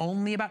warmer,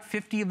 only about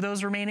 50 of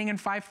those remaining in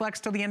 5 Flex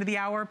till the end of the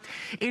hour.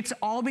 It's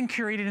all been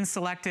curated and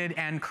selected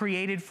and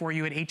created for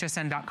you at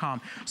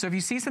hsn.com. So if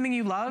you see something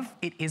you love,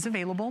 it is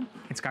available.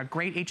 It's got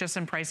great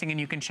HSN pricing, and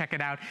you can check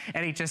it out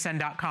at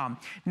hsn.com.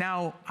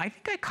 Now, I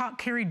think I caught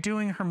Carrie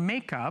doing her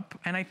makeup,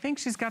 and I think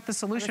she's got the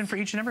solution for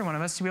each and every one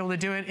of us to be able to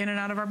do it in and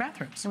out of our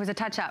bathrooms. It was a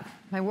touch-up.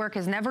 My work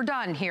is never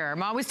done here.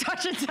 I'm always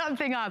touching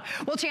something up.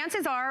 Well,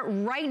 chances are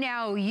right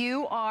now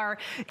you are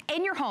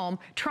in your home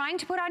trying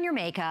to put on your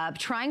makeup,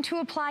 trying to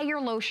apply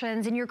your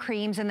lotions and your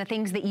creams and the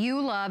things that you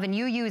love and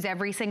you use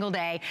every single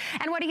day.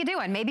 And what are you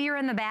doing? Maybe you're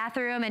in the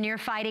bathroom and you're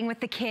fighting with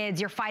the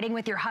kids, you're fighting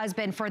with your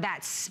husband for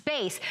that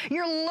space.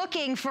 You're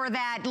looking for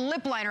that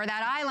lip liner,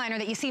 that eyeliner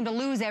that you seem to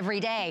lose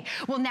every day.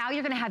 Well, now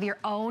you're gonna have your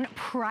own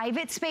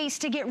private space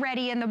to get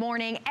ready in the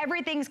morning.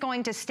 Everything's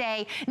going to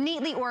stay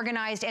neatly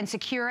organized and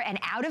secure and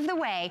out of the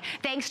way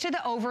thanks to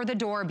the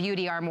over-the-door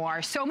beauty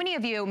armoire. So many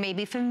of you may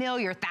be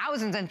familiar,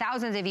 thousands and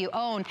thousands of you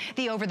own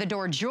the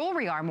over-the-door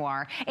jewelry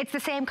armoire. It's the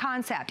same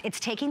concept. It's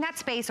taking that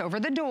space over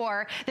the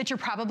door that you're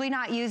probably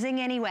not using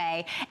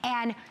anyway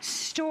and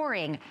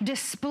storing,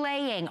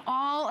 displaying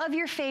all of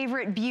your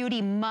favorite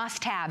beauty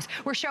must-haves.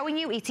 We're showing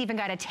you it's even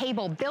got a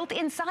table built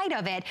inside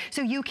of it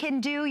so you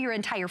can do your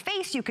entire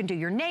face, you can do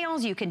your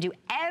nails, you can do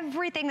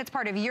everything that's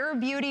part of your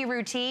beauty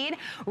routine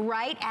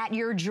right at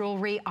your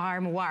jewelry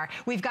armoire.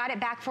 We've got it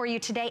back for you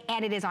today,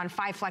 and it is on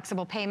 5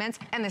 flexible payments,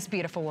 and this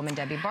beautiful woman,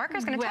 Debbie Barker,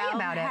 is going to tell you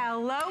about it.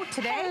 Hello.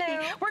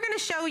 Today, we're going to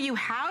show you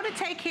how to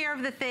take care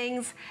of the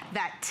things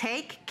that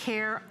take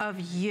care of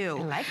you.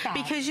 I like that.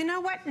 Because you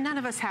know what? None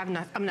of us have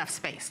enough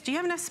space. Do you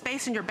have enough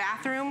space in your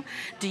bathroom?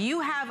 Do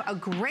you have a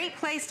great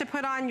place to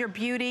put on your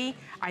beauty?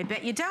 I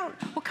bet you don't.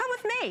 Well, come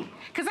with me,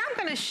 because I'm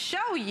going to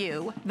show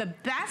you the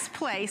best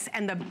place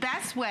and the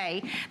best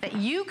way that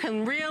you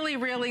can really,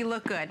 really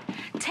look good.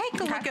 Take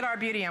a look at our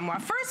beauty armoire.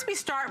 First, we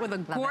start with a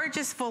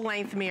gorgeous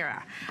full-length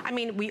mirror. I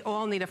mean, we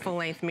all need a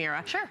full-length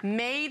mirror. Sure.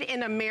 Made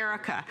in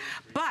America.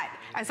 But,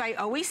 as I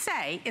always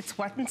say, it's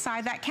what's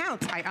inside that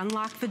counts. I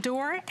unlock the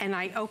door, and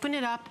I open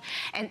it up,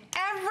 and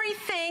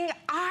everything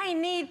I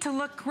need to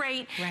look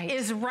great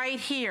is right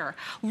here.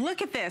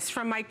 Look at this,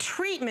 from my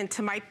treatment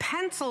to my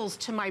pencils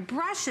to my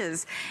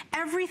brushes.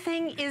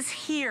 Everything is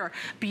here,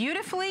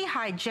 beautifully,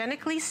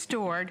 hygienically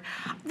stored.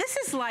 This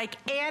is like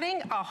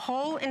adding a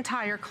whole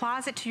entire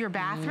closet to your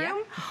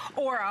bathroom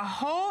or a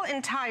whole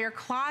entire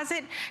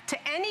closet to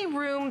any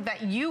room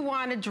that you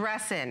want to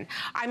dress in.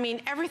 I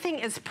mean, everything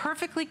is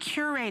perfectly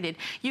curated.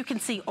 You can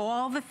see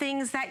all the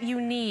things that you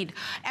need,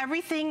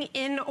 everything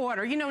in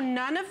order. You know,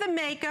 none of the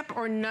makeup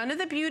or none of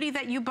the beauty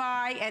that you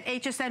buy at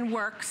HSN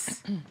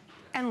works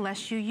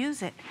unless you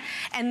use it.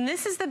 And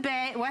this is the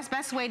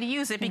best way to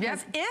use it,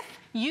 because if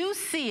you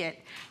see it,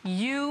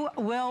 you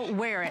will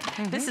wear it.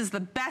 This is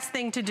the best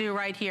thing to do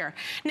right here.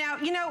 Now,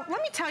 you know,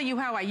 let me tell you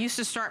how I used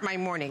to start my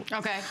morning.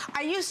 Okay.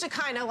 I used to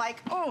kind of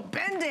like,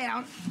 bend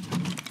down,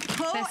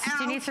 pull out.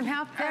 Do you need some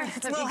help there?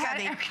 It's a little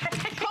heavy.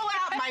 Okay. Pull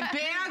out my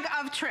bag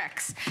of love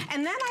tricks.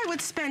 And then I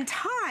would spend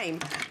time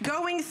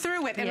going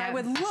through it, and I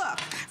would look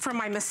for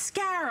my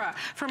mascara,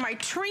 for my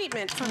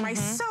treatment, for my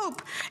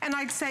soap, and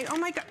I'd say, oh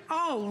my God,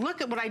 oh,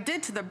 look at what I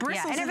did to the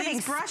bristles of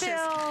these brushes.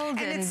 And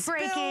it's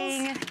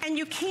breaking. And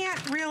you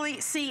can't really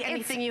see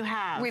anything you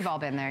have. We've all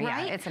been there,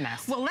 right? Yeah, it's a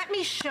mess. Well, let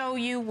me show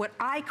you what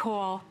I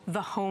call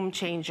the home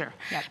changer.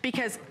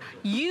 Because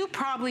you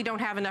probably don't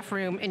have enough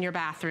room in your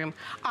bathroom.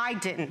 I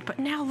didn't, but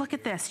now look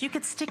at this. You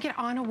could stick it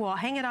on a wall,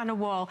 hang it on a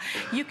wall.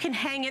 You can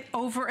hang it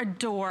over a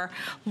door.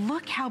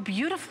 Look how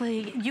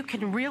beautifully you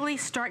can really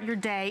start your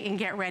day and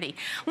get ready.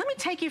 Let me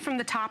take you from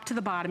the top to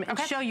the bottom and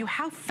show you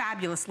how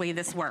fabulously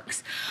this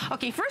works.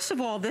 Okay, first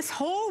of all, this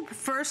whole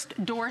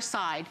first door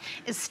side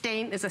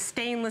is a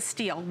stainless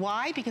steel.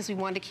 Why? Because we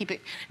want to keep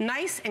it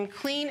nice and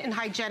clean and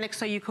hygienic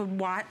so you could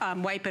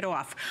wipe it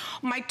off.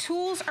 My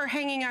tools are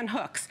hanging on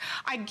hooks.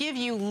 I give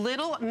you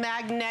little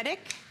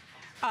magnetic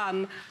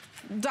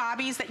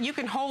dobbies that you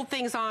can hold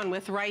things on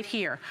with right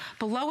here.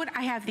 Below it,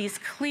 I have these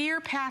clear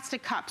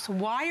plastic cups.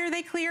 Why are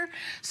they clear?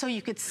 So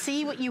you could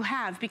see what you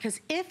have, because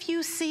if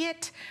you see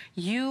it,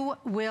 you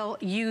will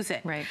use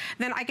it. Right.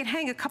 Then I can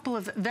hang a couple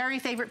of very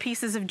favorite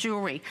pieces of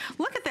jewelry.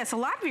 Look at this. A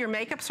lot of your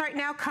makeups right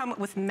now come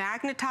with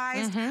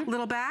magnetized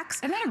little backs.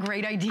 Isn't that a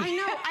great idea? I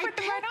know. Put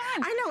them right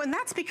on. I know, and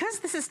that's because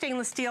this is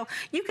stainless steel.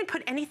 You can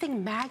put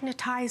anything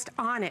magnetized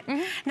on it.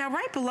 Now,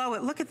 right below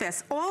it, look at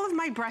this. All of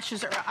my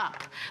brushes are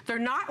up. They're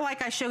not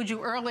like I showed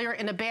you earlier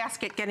in a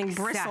basket getting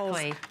bristles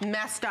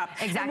messed up.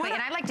 Exactly,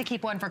 and I like to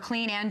keep one for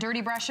clean and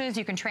dirty brushes.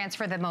 You can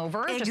transfer them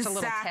over. Just a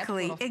little tip, a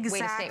little way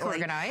to stay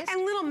organized.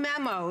 And little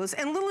memos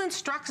and little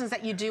instructions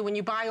that you do when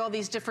you buy all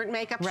these different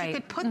makeups. You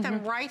could put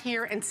them right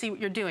here and see what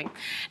you're doing.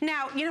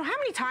 Now, you know, how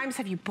many times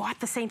have you bought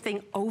the same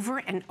thing over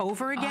and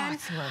over again?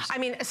 It's the worst. I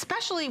mean,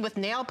 especially with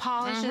nail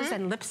polishes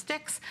and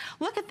lipsticks.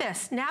 Look at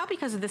this. Now,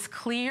 because of this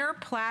clear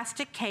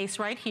plastic case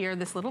right here,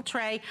 this little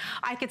tray,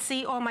 I could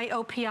see all my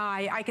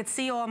OPI, I could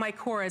see all my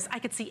cores, I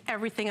could see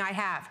everything I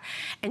have.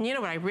 And you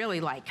know what I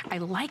really like? I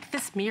like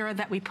this mirror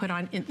that we put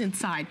on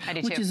inside,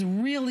 which is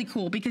really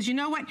cool, because you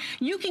know what?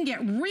 You can get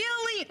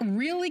really,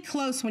 really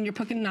close when you're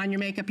putting on your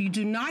makeup. You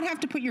do not have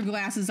to put your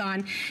glasses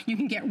on. You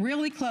can get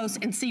really close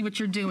and see what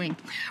you're doing.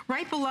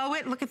 Right below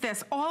it, look at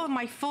this. All of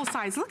my full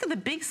size. Look at the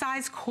big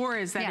size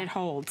cores that it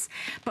holds.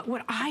 But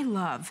what I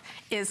love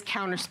is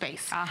counter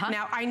space.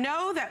 Now, I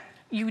know that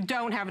you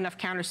don't have enough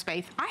counter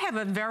space. I have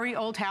a very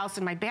old house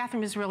and my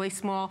bathroom is really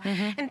small.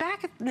 And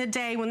back in the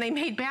day when they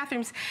made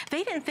bathrooms,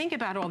 they didn't think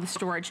about all the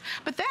storage.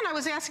 But then I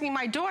was asking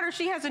my daughter,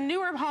 she has a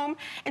newer home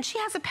and she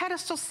has a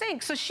pedestal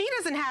sink, so she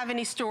doesn't have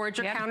any storage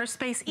or counter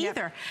space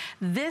either.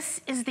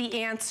 This is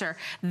the answer.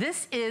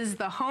 This is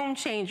the home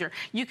changer.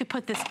 You could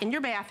put this in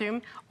your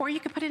bathroom or you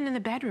could put it in the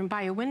bedroom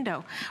by a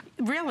window.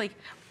 Really,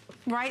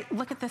 right?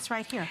 Look at this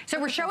right here. So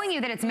we're showing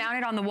you that it's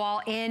mounted on the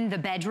wall in the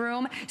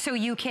bedroom. So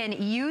you can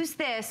use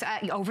this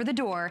over the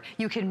door.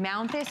 You can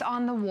mount this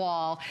on the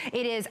wall.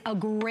 It is a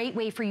great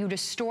way for you to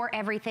store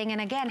everything.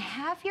 And again,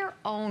 have your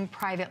own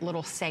private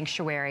little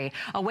sanctuary,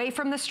 away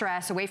from the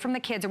stress, away from the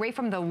kids, away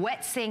from the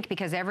wet sink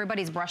because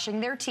everybody's brushing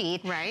their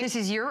teeth. Right. This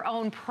is your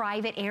own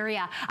private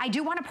area. I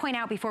do want to point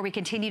out before we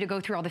continue to go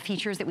through all the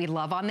features that we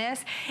love on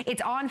this,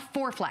 it's on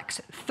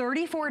ForFlex.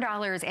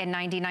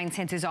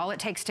 $34.99 is all it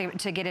takes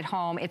to get it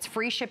home. It's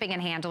free shipping and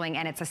handling,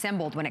 and it's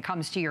assembled when it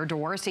comes to your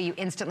door, so you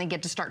instantly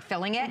get to start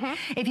filling it.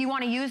 If you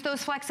want to use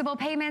those flexible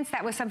payments,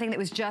 that was something that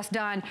was just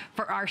done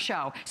for our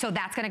show. So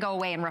that's going to go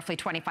away in roughly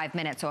 25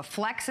 minutes. So if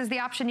Flex is the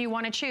option you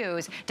want to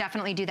choose,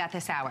 definitely do that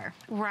this hour.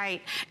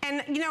 Right.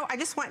 And, you know, I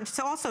just want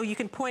to also, you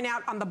can point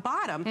out on the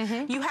bottom,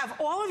 you have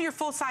all of your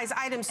full-size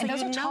items, so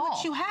you know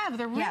what you have.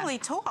 They're really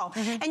tall.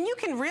 And you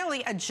can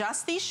really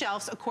adjust these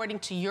shelves according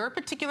to your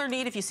particular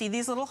need. If you see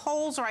these little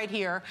holes right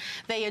here,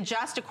 they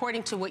adjust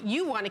according to what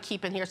you want to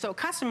keep in here. So it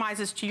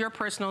customizes to your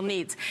personal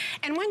needs.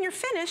 And when you're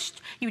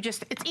finished,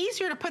 it's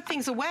easier to put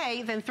things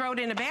away than throw it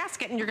in a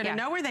basket, and you're going to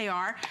know where they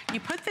are. You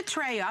put the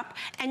tray up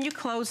and you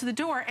close the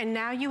door, and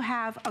now you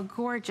have a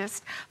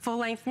gorgeous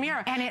full-length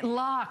mirror. And it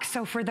locks.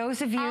 So for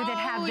those of you that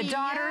have the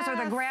daughters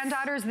or the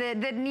granddaughters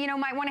that you know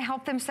might want to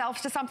help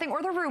themselves to something,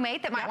 or the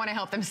roommate that might want to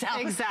help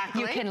themselves,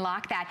 you can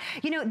lock that.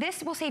 You know,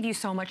 this will save you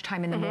so much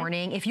time in the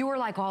morning. If you are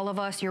like all of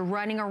us, you're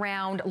running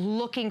around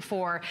looking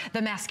for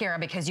the mascara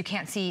because you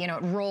can't see, you know,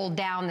 it rolled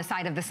down the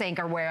side of the sink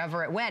or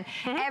wherever it went.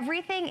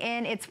 Everything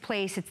in its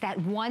place. It's that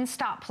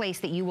one-stop place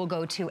that you will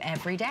go to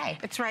every day.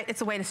 It's right.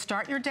 It's a way to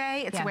start your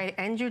day. It's a way to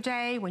end your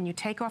day. When you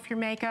take off your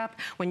makeup,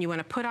 when you want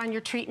to put on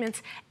your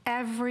treatments,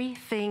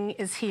 everything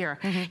is here.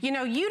 You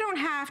know, you don't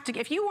have to,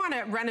 if you want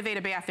to renovate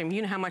a bathroom,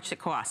 you know how much it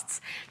costs.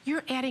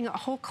 You're adding a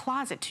whole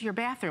closet to your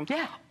bathroom.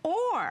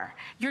 Or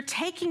you're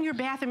taking your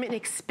bathroom and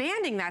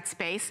expanding that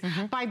space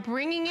by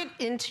bringing it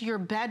into your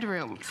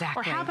bedroom.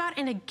 Or how about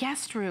in a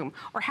guest room?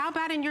 Or how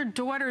about in your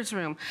daughter's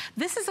room?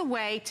 This is a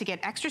way to get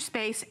extra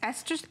space,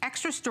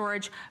 extra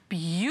storage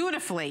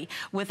beautifully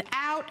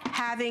without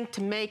having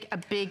to make a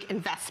big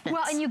investment.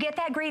 Well, and you get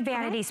that great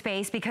vanity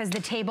space because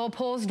the table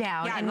pulls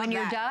down, and when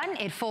you're done,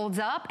 it folds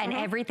up, and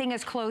everything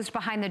is closed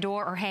behind the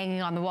door or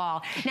hanging on the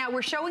wall. Now,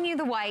 we're showing you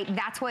the white.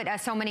 That's what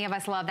so many of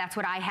us love. That's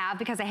what I have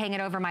because I hang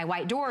it over my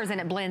white doors, and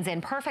it blends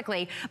in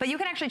perfectly. But you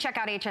can actually check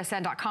out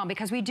hsn.com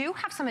because we do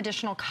have some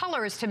additional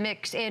colors to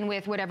mix in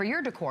with whatever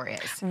your decor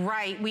is.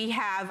 Right. We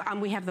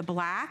have the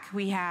black,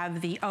 we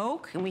have the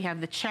oak, and we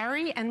have the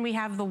cherry, and we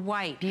have the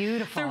white.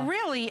 Beautiful. They're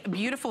really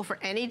beautiful for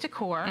any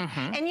decor.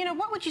 And you know,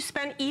 what would you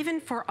spend even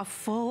for a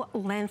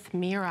full-length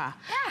mirror?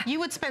 Yeah. You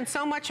would spend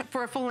so much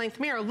for a full-length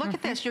mirror. Look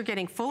at this. You're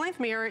getting full-length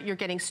mirror. You're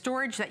getting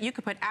storage that you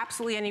could put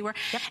absolutely anywhere.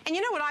 And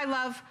you know what I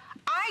love?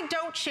 I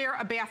don't share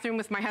a bathroom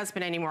with my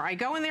husband anymore. I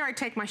go in there, I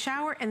take my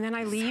shower, and then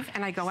I leave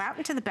and I go out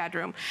into the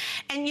bedroom.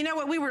 And you know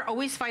what? We were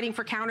always fighting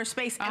for counter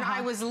space, and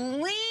I was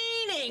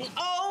leaning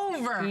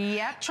over,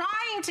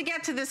 trying to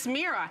get to this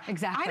mirror.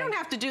 Exactly. I don't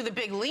have to do the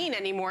big lean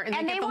anymore, and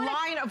they get the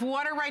line of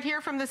water right here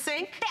from the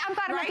sink. I'm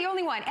glad I'm not the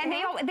only one. And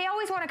they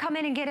always want to come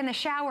in and get in the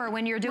shower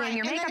when you're doing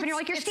your makeup, and you're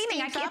like, you're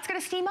steaming. It's going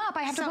to steam up.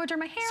 I have to blow dry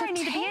my hair. I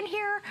need to be in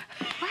here.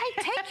 Right.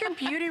 Take your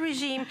beauty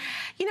regime.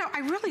 You know, I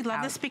really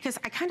love this because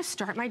I kind of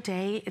start my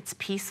day. It's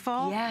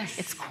peaceful. Yes.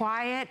 It's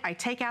quiet. I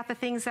take out the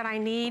things that I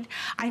need.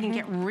 I can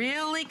get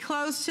really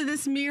close to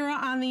this mirror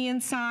on the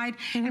inside.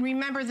 And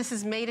remember, this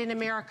is made in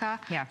America.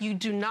 Yeah. You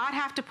do not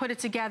have to put it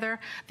together.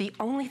 The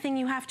only thing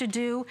you have to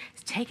do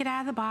is take it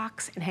out of the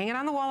box and hang it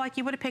on the wall like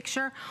you would a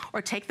picture,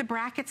 or take the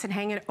brackets and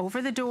hang it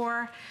over the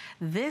door.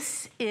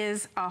 This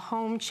is a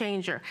home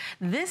changer.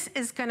 This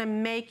is going to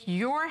make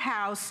your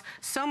house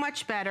so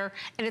much better,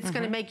 and it's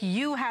going to make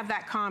you have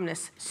that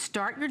calmness.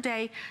 Start your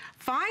day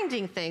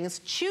finding things,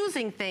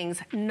 choosing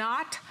things,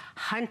 not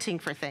hunting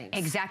for things.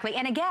 Exactly.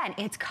 And again,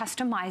 it's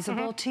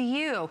customizable to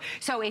you.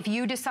 So if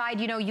you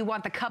decide, you know, you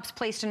want the cups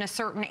placed in a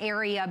certain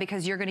area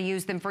because you're going to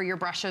use them for your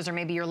brushes or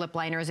maybe your lip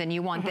liners, and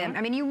you want them,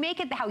 I mean, you make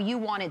it how you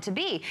want it to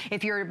be.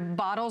 If your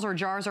bottles or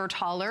jars are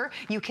taller,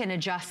 you can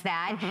adjust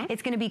that.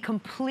 It's going to be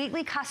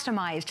completely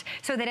customized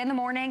so that in the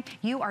morning,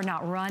 you are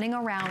not running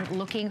around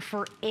looking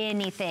for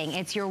anything.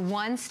 It's your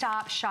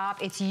one-stop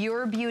shop. It's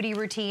your beauty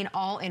routine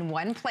all in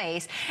one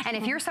place. And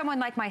if you're someone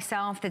like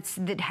myself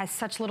that has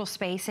such little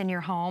space in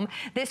your home,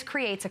 this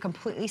creates a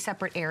completely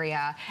separate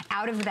area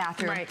out of the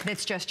bathroom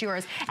that's just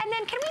yours. And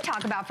then can we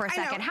talk about for a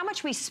second how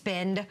much we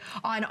spend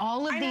on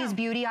all of these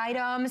beauty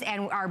items,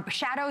 and our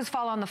shadows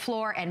fall on the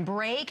floor and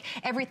break.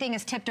 Everything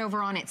is tipped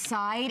over on its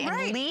side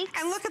and leaks.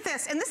 And look at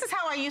this. And this is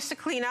how I used to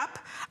clean up.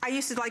 I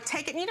used to like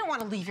take it, and you don't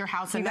want to leave your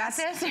house a mess.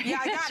 You got this? Yeah,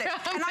 I got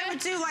it. And I would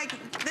do like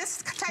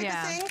this type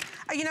of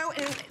thing, you know,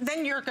 and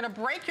then you're going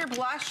to break your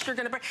blush. You're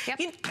going to break.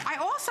 I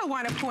also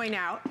want to point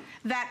out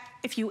that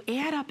if you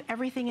add up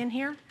everything in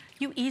here,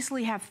 you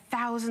easily have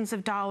thousands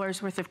of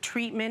dollars worth of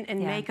treatment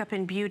and makeup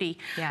and beauty.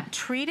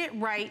 Treat it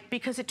right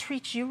because it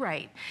treats you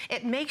right.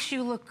 It makes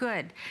you look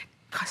good.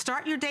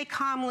 Start your day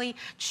calmly,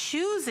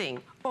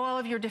 choosing all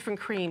of your different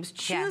creams,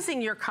 choosing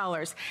your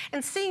colors,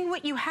 and seeing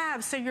what you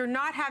have so you're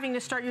not having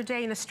to start your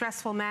day in a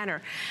stressful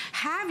manner.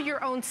 Have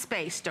your own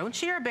space. Don't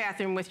share a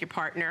bathroom with your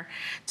partner.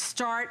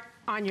 Start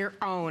on your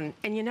own.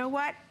 And you know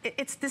what?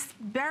 It's this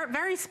very,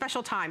 very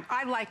special time.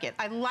 I like it.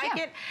 I like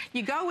it.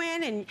 You go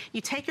in and you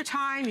take your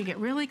time, you get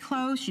really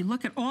close, you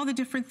look at all the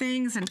different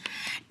things, and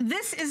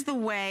this is the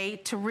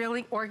way to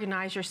really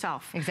organize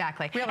yourself.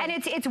 Exactly. Really. And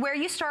it's where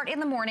you start in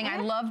the morning. I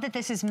love that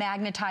this is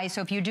magnetized,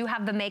 so if you do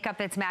have the makeup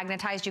that's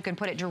magnetized, you can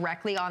put it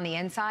directly on the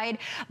inside.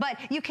 But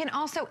you can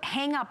also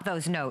hang up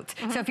those notes.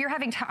 So if you're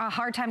having a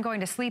hard time going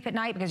to sleep at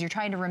night because you're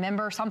trying to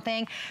remember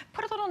something,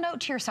 put a little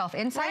note to yourself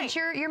inside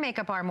your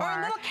makeup armoire. Or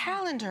a little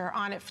calendar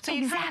on it, so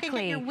you can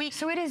get your week.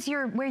 So it is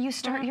where you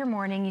start your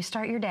morning, you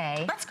start your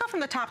day. Let's go from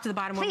the top to the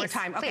bottom one more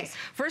time. Okay.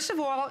 First of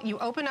all, you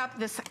open up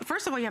this.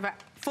 First of all, you have a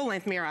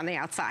full-length mirror on the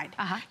outside.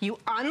 You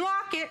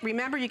unlock it.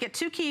 Remember, you get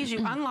 2 keys.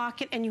 You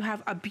unlock it, and you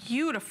have a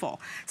beautiful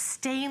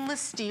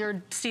stainless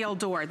steel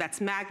door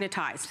that's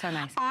magnetized. So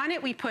nice. On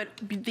it, we put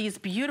these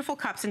beautiful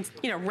cups, and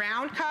you know,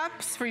 round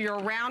cups for your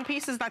round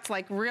pieces. That's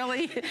like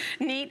really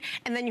neat.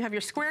 And then you have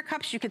your square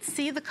cups. You could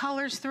see the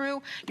colors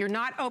through. You're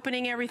not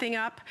opening everything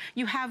up.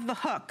 You have the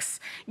hooks.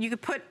 You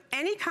could put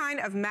any kind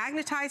of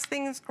magnetized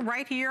things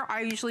right here.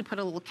 I usually put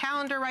a little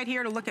calendar right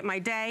here to look at my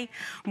day.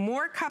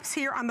 More cups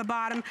here on the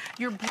bottom.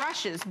 Your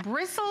brushes,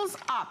 bristles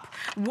up.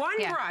 One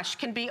brush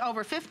can be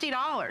over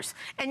 $50.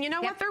 And you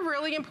know what? They're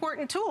really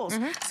important tools.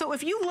 So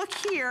if you look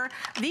here,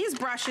 these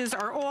brushes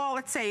are all,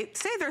 let's say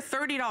they're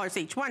 $30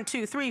 each. 1,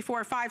 2, 3,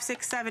 4, 5,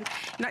 6, 7,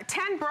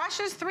 10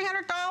 brushes,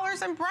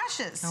 $300 in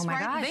brushes. Oh my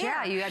gosh,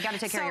 there. you got to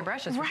take care of your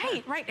brushes.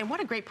 Right. And what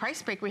a great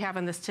price break we have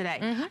on this today.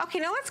 Okay,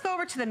 now let's go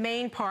over to the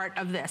main part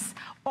of this.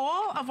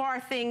 All of our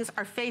things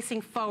are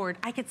facing forward.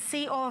 I could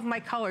see all of my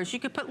colors. You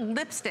could put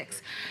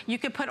lipsticks. You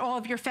could put all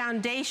of your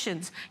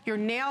foundations, your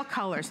nail colors.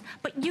 colors,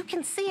 but you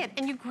can see it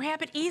and you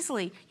grab it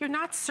easily. You're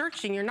not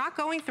searching, you're not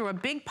going through a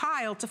big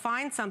pile to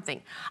find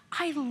something.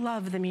 I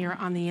love the mirror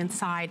on the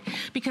inside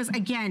because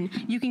again,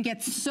 you can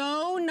get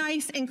so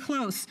nice and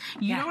close.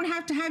 You don't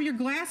have to have your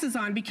glasses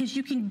on because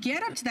you can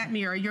get up to that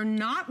mirror. You're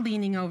not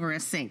leaning over a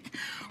sink.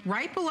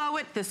 Right below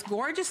it, this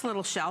gorgeous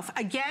little shelf.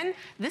 Again,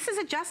 this is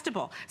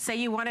adjustable. Say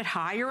you want it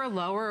higher or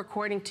lower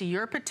according to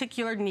your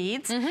particular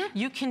needs,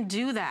 you can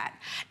do that.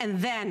 And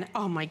then,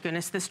 oh my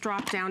goodness, this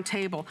drop-down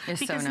table. It's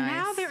because so nice.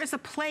 now there is a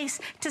place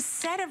to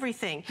set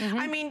everything.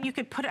 I mean, you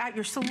could put out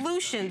your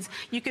solutions,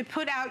 you could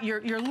put out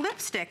your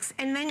lipsticks,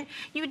 and then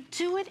you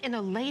do it in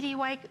a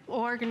ladylike,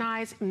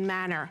 organized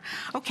manner.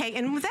 Okay,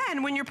 and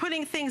then when you're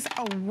putting things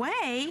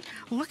away,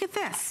 look at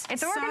this.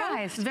 It's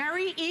organized.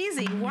 Very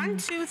easy. 1,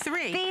 2,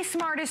 3. The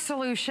smartest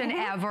solution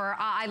ever.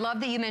 I love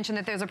that you mentioned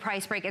that there's a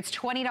price break. It's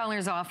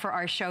 $20 off for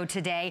our show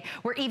today.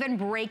 We're even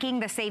breaking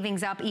the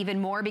savings up even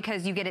more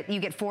because you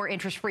get 4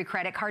 interest-free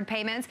credit card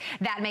payments.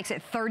 That makes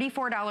it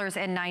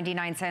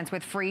 $34.99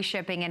 with free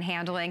shipping and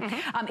handling.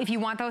 If you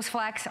want those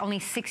flex, only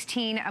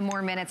 16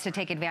 more minutes to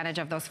take advantage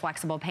of those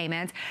flexible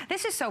payments.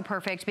 This is so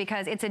perfect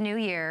because it's a new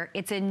year.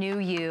 It's a new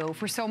you.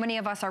 For so many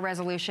of us, our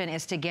resolution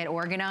is to get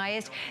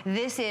organized.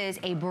 This is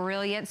a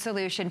brilliant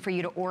solution for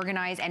you to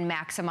organize and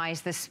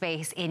maximize the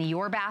space in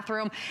your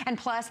bathroom, and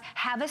plus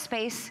have a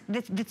space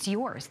that's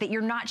yours, that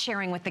you're not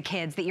sharing with the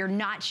kids, that you're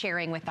not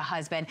sharing with the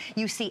husband.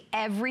 You see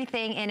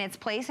everything in its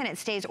place and it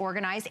stays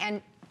organized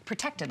and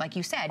protected, like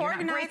you said.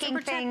 You're not breaking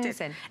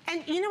things. And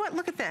you know what?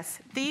 Look at this.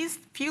 These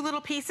few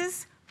little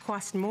pieces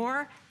cost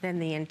more than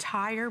the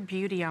entire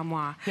beauty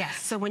armoire.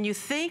 Yes. So when you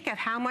think of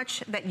how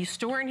much that you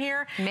store in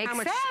here, makes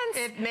sense.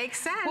 It makes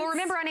sense. Well,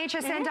 remember on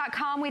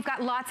hsn.com, we've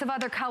got lots of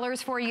other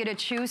colors for you to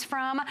choose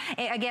from.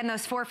 Again,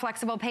 those 4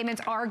 flexible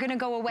payments are going to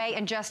go away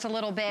in just a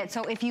little bit.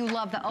 So if you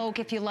love the oak,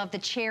 if you love the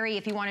cherry,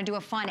 if you want to do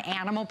a fun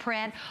animal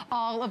print,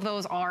 all of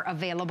those are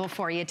available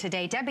for you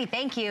today. Debbie,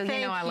 thank you.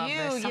 Thank you know I love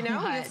this so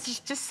much. It's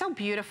just so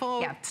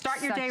beautiful. Yeah,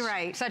 Start your day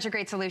right. Such a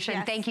great solution.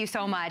 Yes. Thank you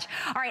so much.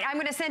 All right, I'm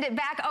going to send it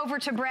back over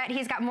to Brett.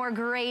 He's got more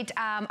great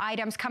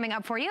items coming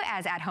up for you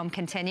as At Home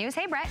continues.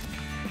 Hey, Brett.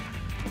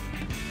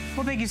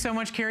 Well, thank you so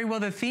much, Carrie.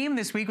 Well, the theme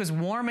this week was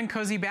warm and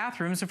cozy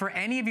bathrooms. So for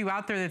any of you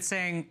out there that's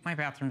saying, my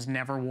bathroom's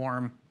never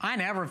warm, I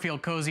never feel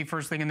cozy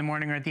first thing in the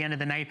morning or at the end of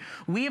the night,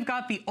 we have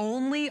got the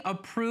only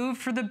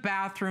approved for the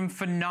bathroom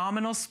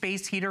phenomenal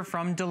space heater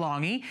from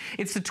DeLonghi.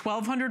 It's the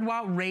 1200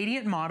 watt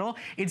radiant model.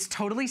 It's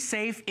totally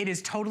safe. It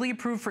is totally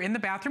approved for in the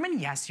bathroom.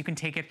 And yes, you can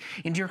take it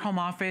into your home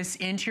office,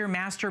 into your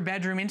master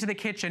bedroom, into the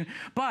kitchen.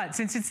 But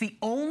since it's the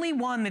only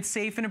one that's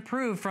safe and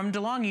approved from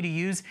DeLonghi to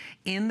use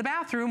in the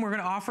bathroom, we're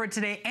going to offer it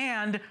today,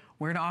 and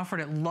we're going to offer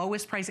it at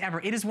lowest price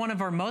ever. It is one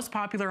of our most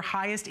popular,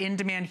 highest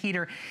in-demand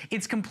heater.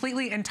 It's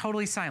completely and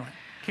totally silent.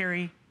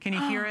 Carrie, can you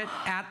hear it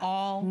at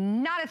all?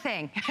 Not a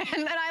thing.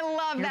 And I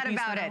love that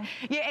about it.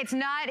 Yeah, it's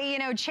not, you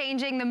know,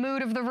 changing the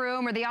mood of the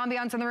room or the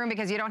ambiance in the room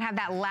because you don't have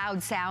that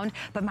loud sound.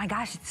 But my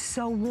gosh, it's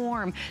so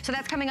warm. So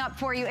that's coming up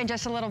for you in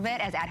just a little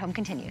bit as At Home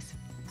continues.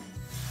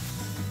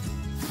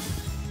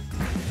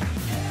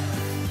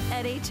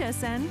 At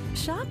HSN,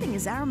 shopping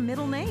is our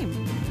middle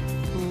name.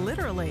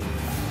 Literally.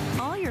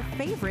 All your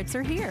favorites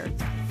are here.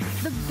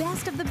 The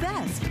best of the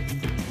best.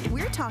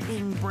 We're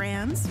talking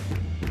brands.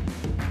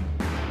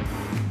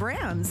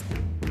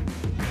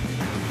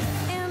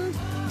 And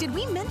did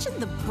we mention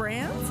the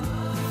brands?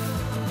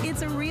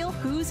 It's a real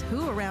who's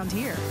who around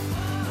here.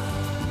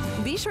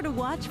 Be sure to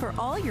watch for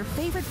all your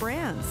favorite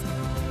brands.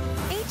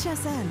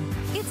 HSN,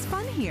 it's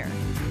fun here.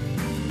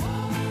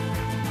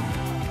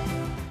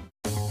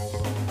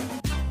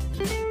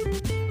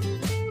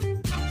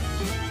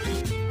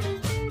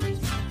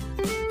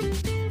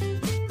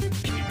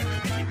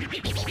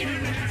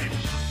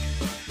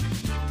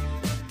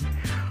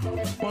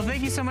 Well,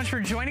 thank you so much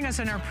for joining us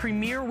in our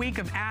premiere week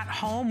of At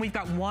Home. We've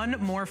got one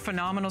more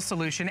phenomenal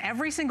solution.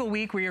 Every single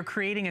week, we are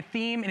creating a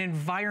theme and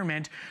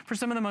environment for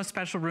some of the most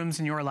special rooms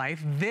in your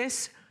life.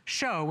 This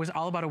show was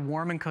all about a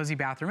warm and cozy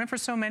bathroom. And for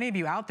so many of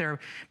you out there,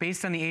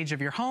 based on the age of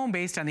your home,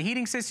 based on the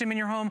heating system in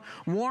your home,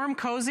 warm,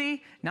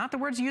 cozy, not the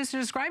words you use to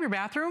describe your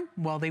bathroom?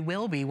 Well, they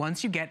will be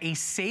once you get a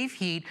Safe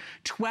Heat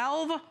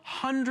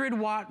 1200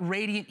 watt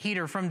radiant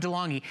heater from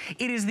DeLonghi.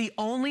 It is the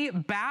only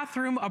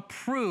bathroom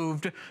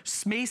approved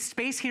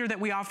space heater that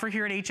we offer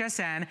here at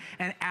HSN.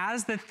 And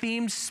as the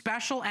themed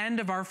special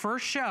end of our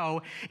first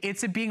show,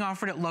 it's being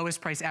offered at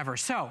lowest price ever.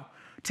 So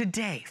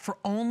today, for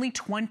only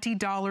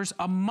 $20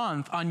 a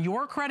month on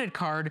your credit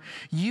card,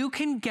 you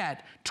can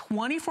get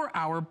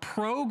 24-hour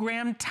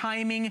program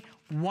timing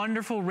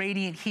wonderful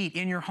radiant heat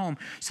in your home.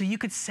 So you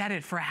could set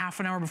it for a half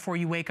an hour before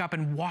you wake up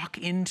and walk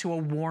into a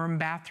warm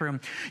bathroom.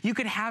 You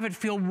could have it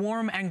feel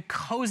warm and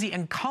cozy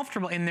and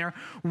comfortable in there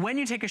when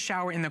you take a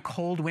shower in the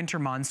cold winter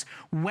months.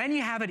 When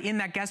you have it in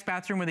that guest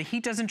bathroom where the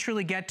heat doesn't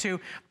truly get to,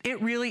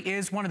 it really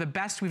is one of the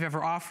best we've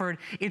ever offered.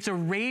 It's a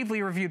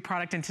ravely reviewed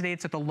product, and today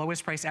it's at the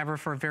lowest price ever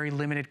for a very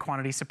limited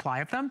quantity supply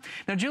of them.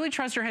 Now, Julie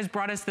Truster has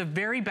brought us the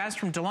very best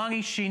from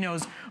DeLonghi. She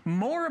knows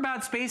more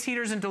about space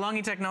heaters and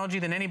DeLonghi technology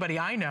than anybody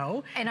I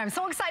know. And I'm so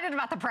so excited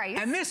about the price.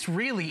 And this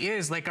really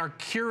is like our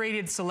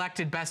curated,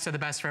 selected best of the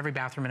best for every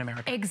bathroom in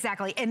America.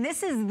 Exactly. And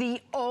this is the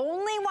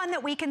only one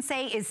that we can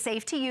say is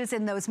safe to use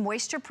in those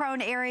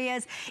moisture-prone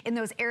areas, in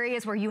those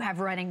areas where you have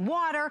running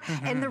water.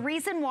 And the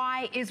reason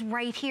why is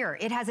right here.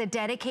 It has a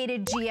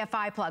dedicated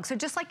GFI plug. So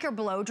just like your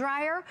blow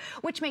dryer,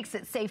 which makes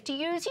it safe to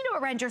use, you know,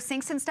 around your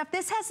sinks and stuff,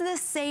 this has the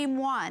same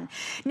one.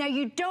 Now,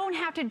 you don't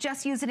have to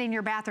just use it in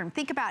your bathroom.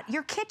 Think about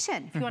your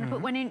kitchen. If you want to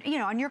put one in, you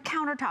know, on your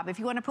countertop, if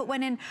you want to put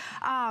one in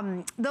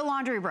the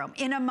laundry room,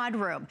 in a mud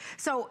room.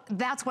 So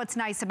that's what's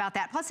nice about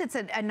that. Plus, it's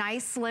a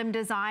nice, slim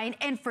design.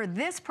 And for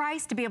this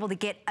price, to be able to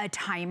get a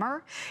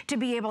timer, to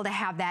be able to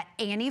have that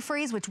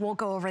antifreeze, which we'll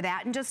go over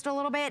that in just a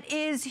little bit,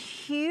 is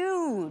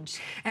huge.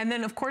 And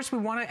then, of course, we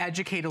want to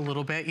educate a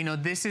little bit. You know,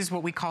 this is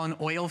what we call an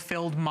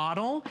oil-filled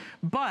model,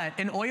 but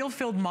an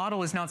oil-filled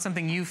model is not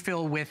something you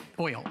fill with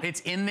oil.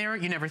 It's in there.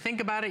 You never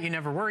think about it. You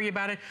never worry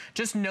about it.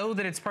 Just know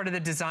that it's part of the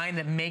design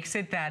that makes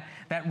it that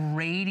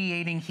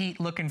radiating heat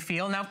look and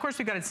feel. Now, of course,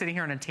 we've got it sitting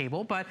here on a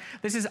table, but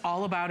this is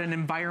all about an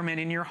environment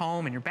in your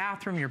home, in your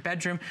bathroom, your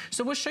bedroom.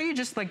 So we'll show you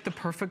just like the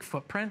perfect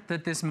footprint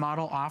that this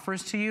model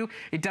offers to you.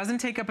 It doesn't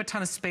take up a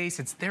ton of space.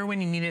 It's there when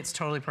you need it. It's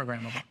totally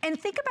programmable. And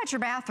think about your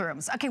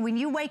bathrooms. Okay, when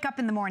you wake up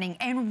in the morning,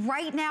 and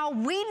right now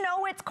we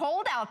know it's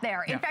cold out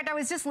there. In fact, I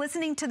was just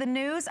listening to the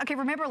news. Okay,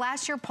 remember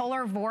last year,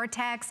 polar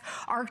vortex,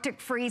 Arctic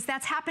freeze,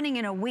 that's happening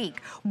in a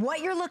week.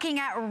 What you're looking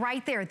at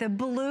right there, the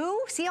blue,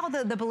 see all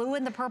the blue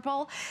and the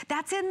purple?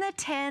 That's in the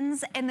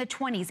 10s and the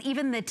 20s,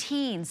 even the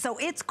teens. So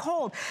it's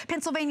cold.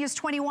 Pennsylvania's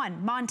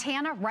 21.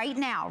 Montana, right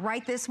now,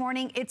 right this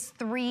morning, it's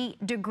 3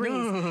 degrees.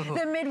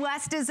 The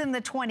Midwest is in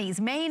the 20s.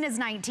 Maine is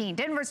 19.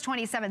 Denver's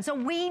 27. So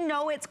we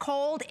know it's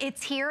cold.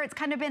 It's here. It's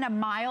kind of been a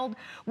mild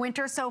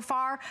winter so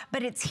far,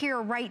 but it's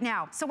here right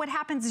now. So what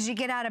happens is you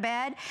get out of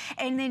bed,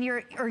 and then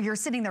you're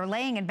sitting there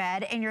laying in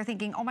bed, and you're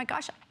thinking, oh my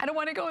gosh, I don't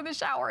want to go in the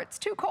shower. It's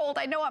too cold.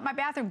 I know what my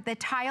bathroom. The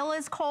tile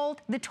is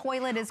cold. The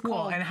toilet is cold.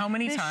 Well, and how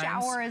many times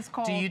shower is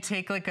cold. Do you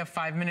take like a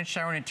 5-minute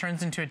shower and it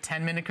turns into a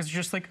 10-minute because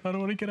you're just like, I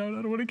don't want to get out.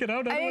 I don't want to get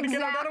out. I don't want to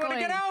get out. I don't want to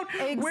get out.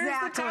 Exactly. Where's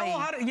the towel?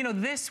 How do, you know,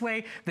 this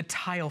way the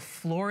tile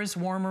floor is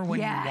warmer when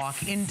you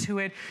walk into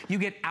it. You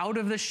get out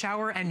of the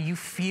shower and you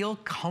feel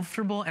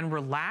comfortable and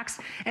relaxed.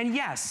 And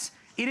yes,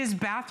 it is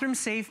bathroom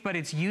safe, but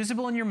it's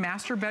usable in your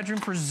master bedroom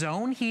for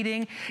zone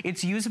heating.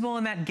 It's usable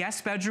in that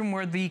guest bedroom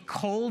where the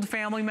cold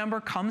family member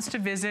comes to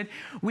visit.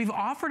 We've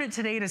offered it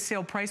today at a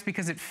sale price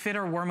because it fit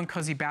our warm and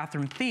cozy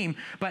bathroom theme,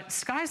 but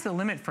sky's the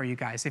limit for you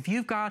guys. If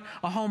you've got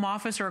a home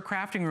office or a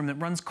crafting room that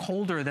runs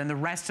colder than the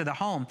rest of the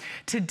home,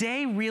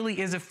 today really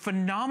is a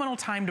phenomenal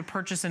time to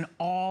purchase an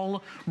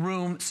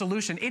all-room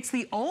solution. It's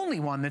the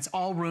only one that's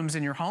all rooms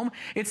in your home.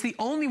 It's the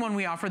only one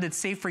we offer that's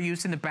safe for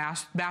use in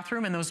the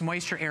bathroom and those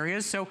moisture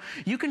areas. So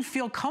you can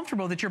feel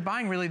comfortable that you're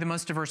buying really the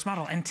most diverse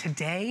model. And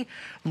today,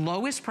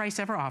 lowest price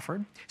ever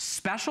offered,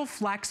 special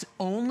flex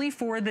only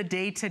for the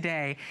day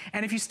today.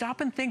 And if you stop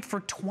and think,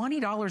 for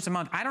 $20 a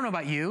month, I don't know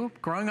about you,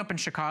 growing up in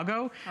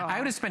Chicago, I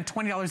would have spent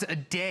 $20 a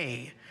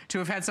day to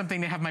have had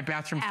something to have my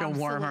bathroom feel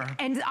warmer.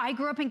 And I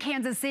grew up in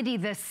Kansas City,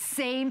 the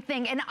same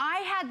thing. And I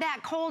had that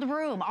cold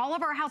room. All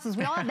of our houses,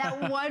 we all had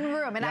that one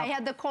room, and I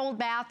had the cold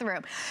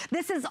bathroom.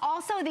 This is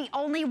also the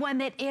only one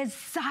that is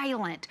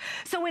silent.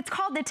 So it's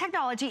called, the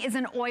technology is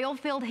an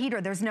oil-filled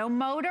heater. There's no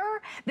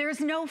motor,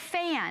 there's no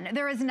fan,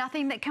 there is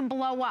nothing that can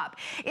blow up.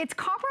 It's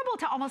comparable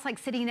to almost like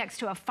sitting next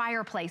to a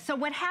fireplace. So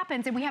what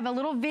happens, and we have a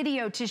little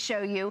video to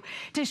show you,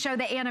 to show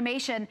the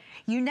animation,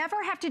 you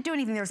never have to do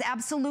anything. There's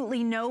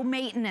absolutely no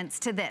maintenance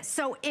to this.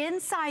 So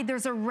inside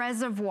there's a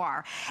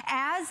reservoir.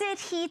 As it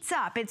heats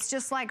up, it's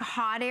just like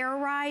hot air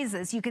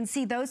rises. You can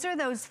see those are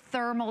those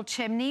thermal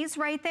chimneys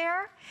right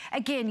there.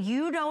 Again,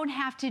 you don't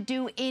have to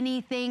do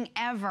anything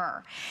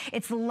ever.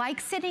 It's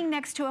like sitting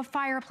next to a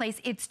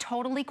fireplace. It's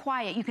totally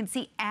quiet. You can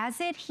see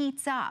as it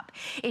heats up,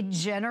 it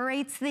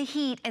generates the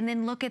heat, and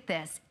then look at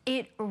this.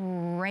 It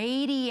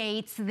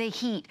radiates the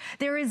heat.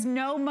 There is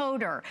no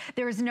motor.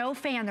 There's no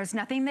fan. There's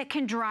nothing that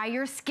can dry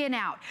your skin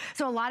out.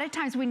 So a lot of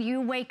times when you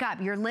wake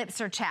up, your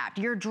lips are chapped,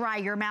 you're dry,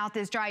 your mouth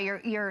is dry,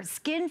 your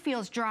skin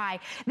feels dry.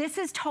 This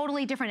is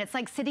totally different. It's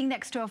like sitting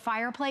next to a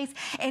fireplace,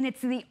 and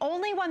it's the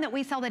only one that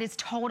we sell that is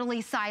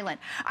totally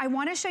silent. I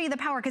want to show you the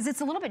power because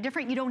it's a little bit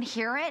different. You don't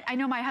hear it. I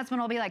know my husband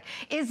will be like,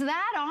 is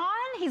that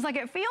on? He's like,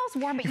 it feels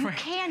warm, but you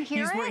can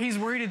hear it. He's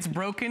worried it's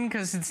broken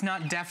because it's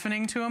not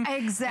deafening to him.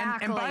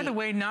 Exactly. And by the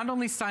way, not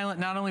only silent,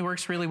 not only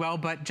works really well,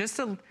 but just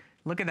to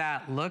look at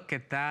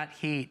that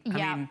heat.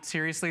 I mean,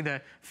 seriously, the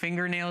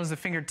fingernails, the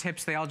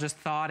fingertips, they all just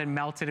thawed and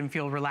melted and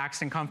feel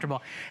relaxed and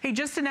comfortable. Hey,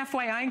 just an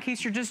FYI, in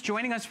case you're just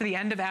joining us for the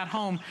end of At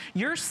Home,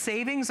 your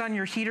savings on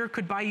your heater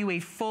could buy you a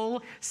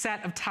full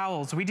set of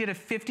towels. We did a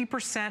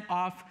 50%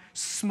 off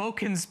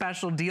smoking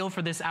special deal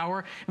for this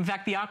hour. In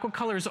fact, the aqua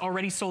color is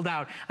already sold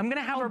out. I'm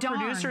gonna have our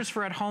producers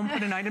for at home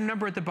put an item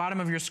number at the bottom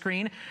of your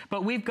screen,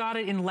 but we've got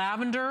it in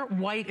lavender,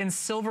 white, and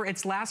silver.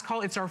 It's last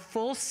call. It's our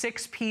full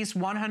 6-piece,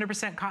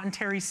 100% cotton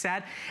terry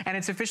set, and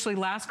it's officially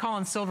last call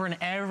on silver, and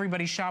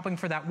everybody's shopping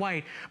for that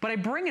white. But I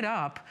bring it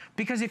up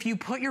because if you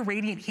put your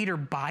radiant heater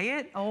by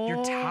it,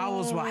 your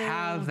towels will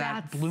have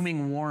that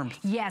blooming warmth.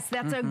 Yes,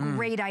 that's a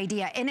great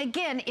idea. And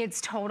again,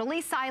 it's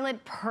totally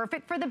silent,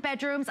 perfect for the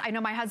bedrooms. I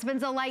know my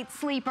husband's a light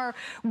sleeper.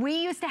 We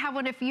used to have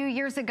one a few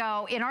years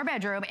ago in our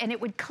bedroom, and it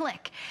would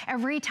click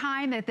every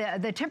time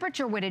that the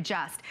temperature would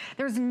adjust.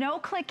 There's no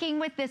clicking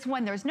with this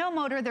one. There's no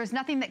motor. There's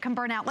nothing that can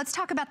burn out. Let's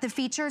talk about the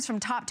features from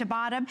top to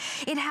bottom.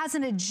 It has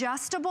an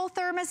adjustable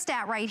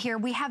thermostat right here.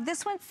 We have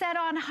this one set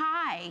on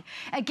high.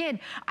 Again,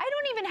 I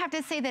don't even have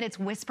to say that it's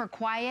whisper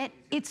quiet.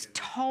 It's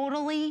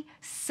totally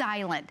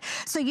silent.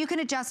 So you can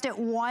adjust it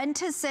 1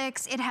 to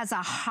 6. It has a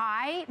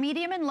high,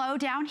 medium, and low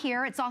down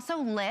here. It's also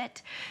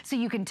lit, so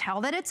you can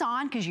tell that it's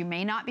on because you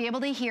may not be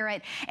able to hear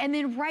it. And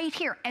then right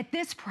here at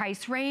this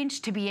price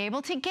range, to be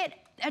able to get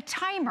a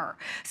timer.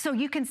 So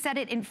you can set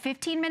it in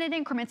 15-minute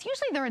increments.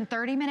 Usually they're in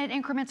 30-minute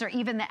increments or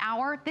even the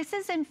hour. This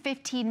is in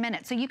 15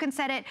 minutes. So you can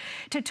set it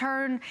to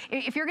turn,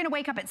 if you're gonna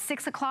wake up at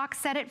 6 o'clock,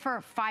 set it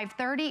for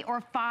 5:30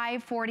 or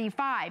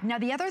 5:45. Now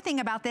the other thing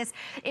about this,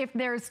 if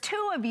there's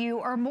 2 of you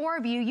or more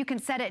of you, you can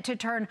set it to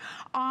turn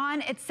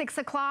on at 6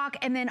 o'clock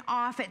and then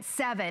off at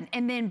 7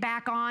 and then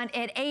back on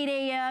at 8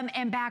 a.m.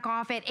 and back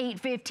off at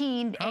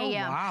 8:15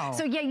 a.m. Oh, wow.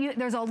 So yeah,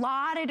 there's a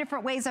lot of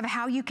different ways of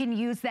how you can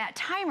use that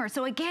timer.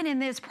 So again, in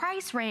this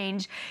price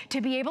range, to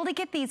be able to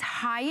get these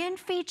high-end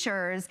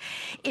features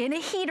in a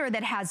heater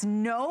that has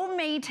no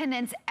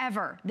maintenance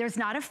ever. There's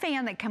not a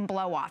fan that can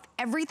blow off.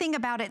 Everything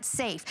about it's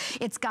safe.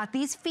 It's got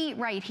these feet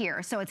right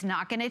here, so it's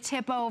not gonna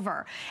tip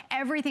over.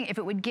 Everything, if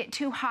it would get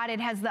too hot, it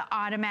has the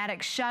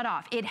automatic shut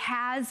off. It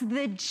has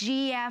the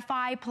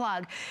GFI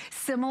plug,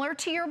 similar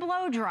to your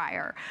blow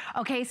dryer.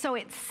 Okay, so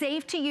it's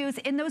safe to use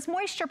in those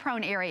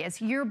moisture-prone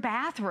areas, your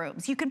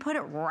bathrooms. You can put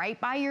it right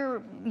by your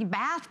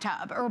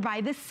bathtub or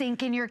by the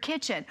sink in your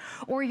kitchen,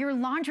 or your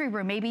laundry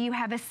room. Maybe you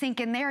have a sink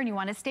in there and you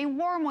want to stay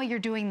warm while you're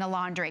doing the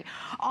laundry.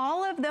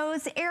 All of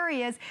those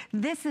areas,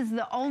 this is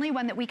the only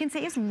one that we can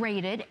say is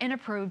rated and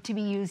approved to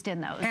be used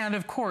in those. And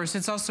of course,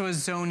 it's also a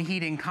zone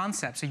heating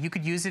concept. So you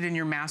could use it in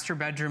your master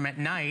bedroom at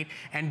night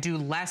and do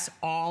less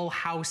all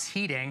house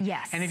heating.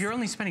 Yes. And if you're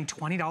only spending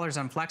 $20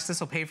 on Flex,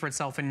 this will pay for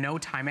itself in no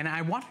time. And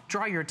I want to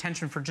draw your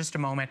attention for just a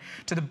moment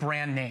to the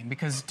brand name,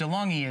 because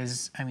DeLonghi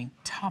is, I mean,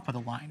 top of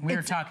the line. We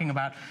are talking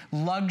about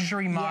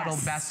luxury model,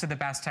 best of the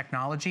best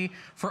technology.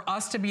 For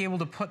us to be able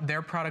to put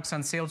their products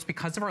on sale, it's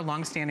because of our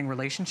long-standing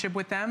relationship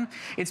with them.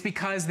 It's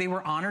because they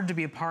were honored to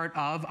be a part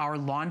of our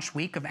launch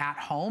week of At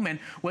Home. And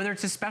whether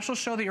it's a special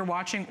show that you're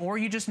watching, or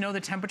you just know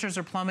the temperatures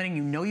are plummeting,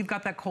 you know you've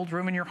got that cold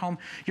room in your home,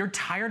 you're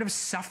tired of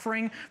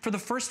suffering for the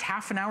first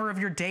half an hour of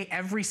your day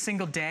every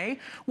single day,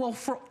 well,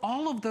 for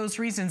all of those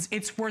reasons,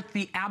 it's worth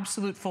the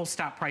absolute full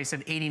stop price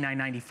of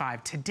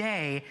 $89.95.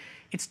 Today,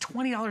 it's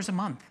 $20 a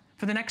month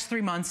for the next 3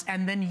 months,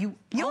 and then you own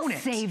it. You'll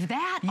save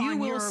that You on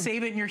will your...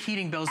 save it in your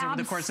heating bills over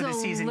the course of the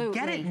season.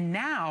 Get it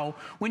now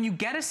when you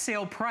get a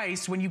sale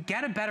price, when you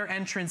get a better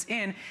entrance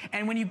in,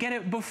 and when you get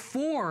it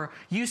before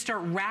you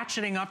start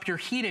ratcheting up your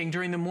heating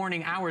during the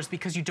morning hours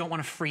because you don't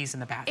want to freeze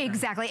in the bathroom.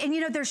 Exactly. And you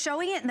know, they're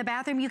showing it in the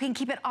bathroom. You can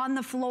keep it on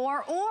the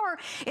floor, or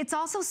it's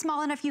also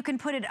small enough you can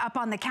put it up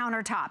on the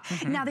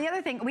countertop. Now, the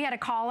other thing, we had a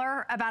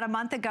caller about a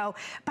month ago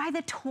by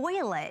the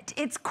toilet.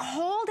 It's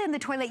cold in the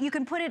toilet. You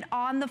can put it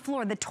on the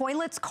floor. The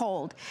toilet's cold.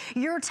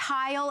 Your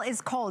tile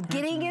is cold.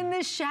 Getting in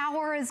the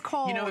shower is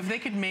cold. You know, if they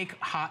could make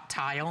hot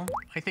tile,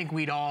 I think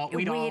we'd all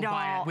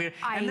buy it.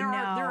 And there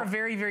are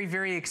very, very,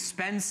 very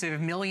expensive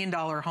 $1 million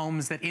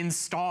homes that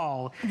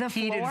install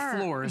heated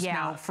floors.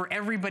 Now, for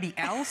everybody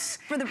else,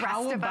 for the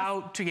rest of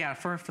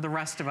us. For the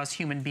rest of us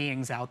human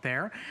beings out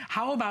there,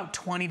 how about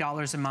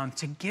 $20 a month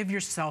to give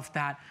yourself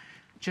that?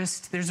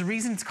 There's a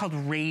reason it's called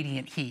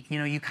radiant heat. You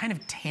know, you kind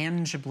of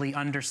tangibly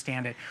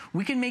understand it.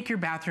 We can make your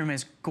bathroom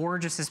as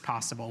gorgeous as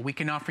possible. We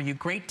can offer you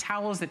great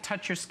towels that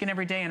touch your skin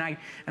every day, and I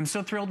am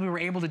so thrilled we were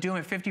able to do them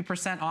at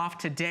 50% off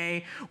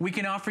today. We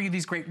can offer you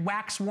these great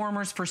wax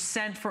warmers for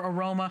scent, for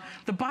aroma.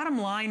 The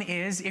bottom line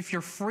is, if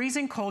you're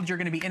freezing cold, you're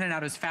gonna be in and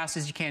out as fast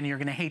as you can, and you're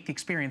gonna hate the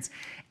experience.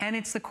 And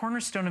it's the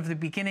cornerstone of the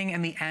beginning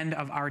and the end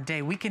of our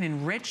day. We can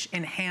enrich,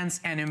 enhance,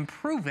 and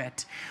improve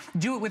it.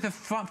 Do it with a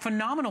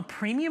phenomenal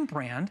premium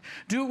brand.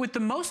 Do it with the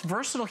most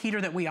versatile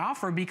heater that we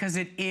offer, because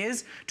it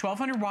is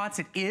 1,200 watts,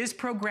 it is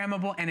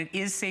programmable, and it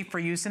is safe for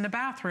use in the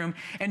bathroom,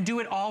 and do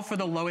it all for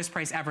the lowest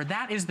price ever.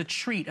 That is the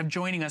treat of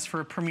joining us for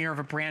a premiere of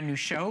a brand new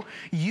show.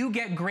 You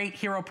get great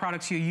hero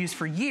products you use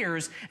for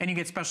years, and you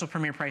get special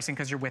premiere pricing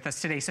because you're with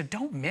us today. So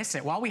don't miss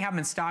it. While we have them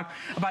in stock,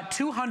 about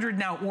 200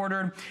 now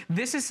ordered.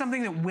 This is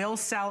something that will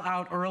sell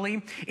out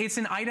early. It's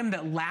an item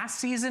that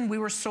last season we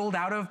were sold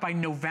out of by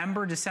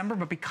November, December,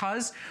 but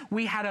because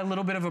we had a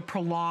little bit of a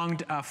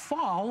prolonged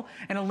fall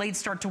and a late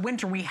start to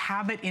winter, we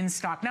have it in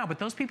stock now. But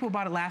those people who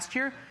bought it last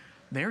year,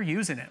 they're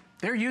using it.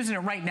 they're using it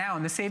right now,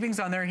 and the savings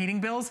on their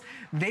heating bills,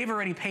 they've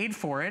already paid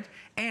for it,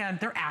 and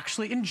they're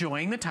actually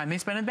enjoying the time they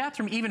spend in the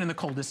bathroom, even in the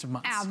coldest of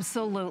months.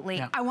 Absolutely.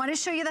 Yeah. I want to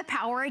show you the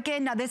power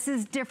again. Now, this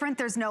is different.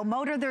 There's no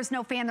motor, there's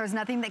no fan, there's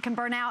nothing that can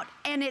burn out,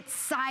 and it's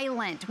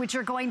silent, which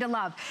you're going to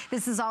love.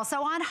 This is also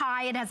on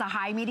high. It has a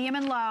high, medium,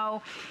 and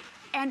low.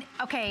 And,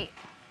 okay,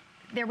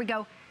 there we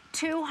go.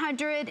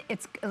 200,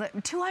 it's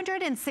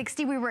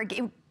 260. We were,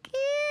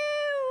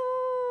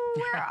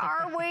 where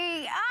are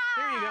we?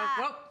 There you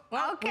go.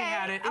 Well, okay. We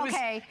had it.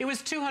 It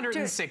was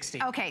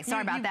 260. Okay,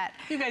 sorry about that.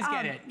 You guys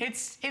get it.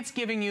 It's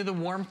giving you the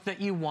warmth that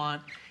you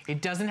want.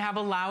 It doesn't have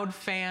a loud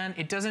fan.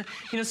 It doesn't,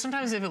 you know,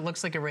 sometimes if it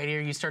looks like a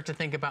radiator, you start to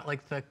think about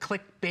like the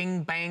click,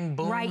 bing, bang,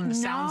 boom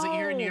sounds that you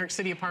hear in New York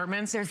City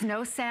apartments. There's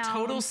no sound.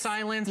 Total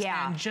silence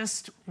and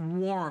just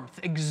warmth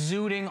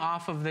exuding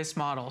off of this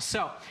model.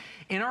 So,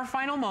 in our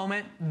final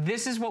moment,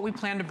 this is what we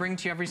plan to bring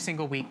to you every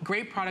single week.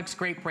 Great products,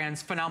 great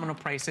brands, phenomenal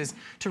prices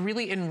to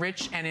really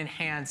enrich and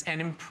enhance and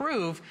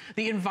improve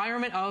the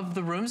environment of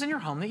the rooms in your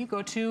home that you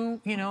go to,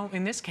 you know,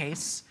 in this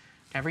case,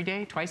 every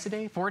day, twice a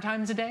day, 4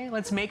 times a day.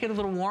 Let's make it a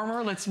little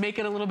warmer. Let's make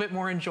it a little bit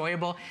more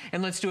enjoyable,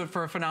 and let's do it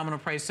for a phenomenal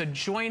price. So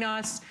join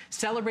us,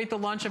 celebrate the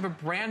launch of a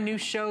brand new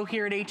show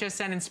here at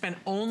HSN, and spend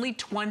only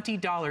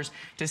 $20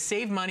 to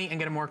save money and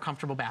get a more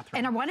comfortable bathroom.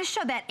 And I want to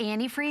show that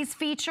antifreeze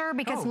feature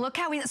because look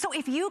how so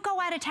if you go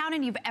out of town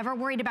and you've ever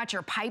worried about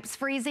your pipes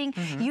freezing,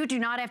 you do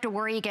not have to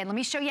worry again. Let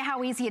me show you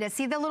how easy it is.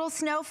 See the little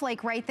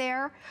snowflake right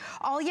there?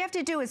 All you have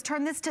to do is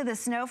turn this to the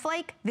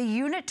snowflake. The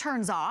unit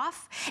turns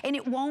off, and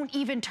it won't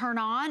even turn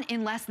on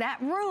unless that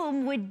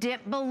room would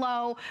dip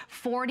below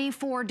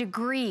 44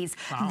 degrees.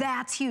 Wow.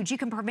 That's huge. You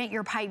can prevent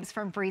your pipes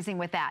from freezing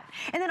with that.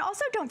 And then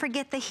also don't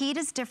forget the heat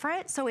is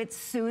different, so it's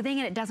soothing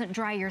and it doesn't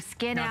dry your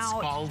skin out. Not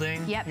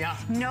scalding. Yep. Yeah.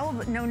 No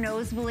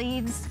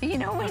nosebleeds, you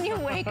know, when you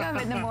wake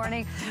up in the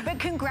morning. But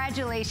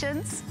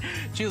congratulations.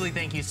 Julie,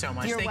 thank you so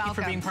much. You're welcome. You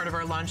for being part of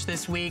our lunch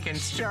this week, and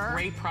it's a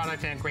great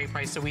product and a great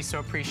price, so we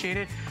so appreciate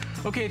it.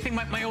 Okay, I think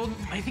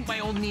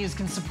my old knees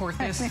can support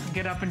this.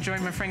 Get up and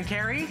join my friend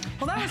Carrie.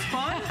 Well, that was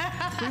fun.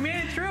 We made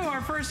it through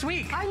our first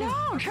week. I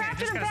know,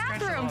 trapped in a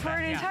bathroom for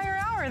an entire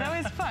hour.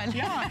 That was fun.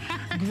 Yeah,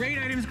 great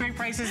items, great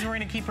prices. We're going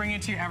to keep bringing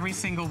it to you every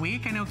single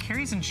week. I know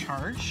Carrie's in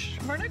charge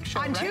of our next show,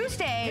 On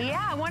Tuesday,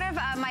 yeah. One of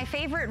my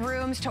favorite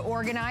rooms to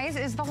organize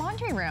is the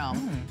laundry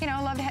room. You know,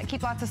 I love to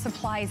keep lots of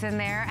supplies in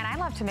there, and I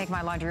love to make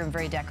my laundry room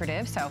very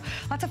decorative, so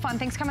lots of fun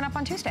things coming up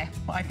on Tuesday.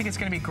 Well, I think it's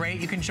going to be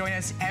great. You can join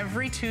us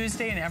every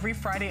Tuesday and every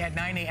Friday at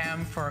 9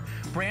 a.m. for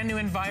brand new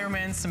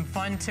environments, some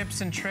fun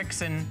tips and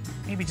tricks, and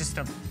maybe just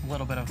a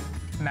little bit of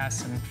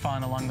mess and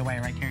fun along the way,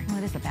 right, Carrie? Well,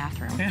 it is the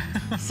bathroom,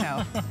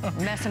 so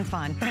mess and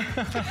fun.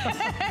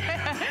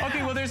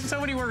 Okay, well, there's so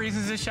many more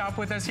reasons to shop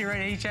with us here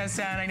at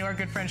HSN. I know our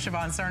good friend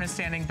Siobhan Sarna is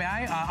standing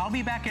by. I'll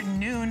be back at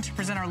noon to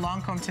present our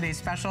Lancome Today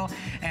special,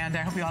 and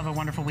I hope you all have a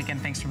wonderful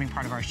weekend. Thanks for being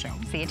part of our show.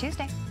 See you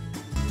Tuesday.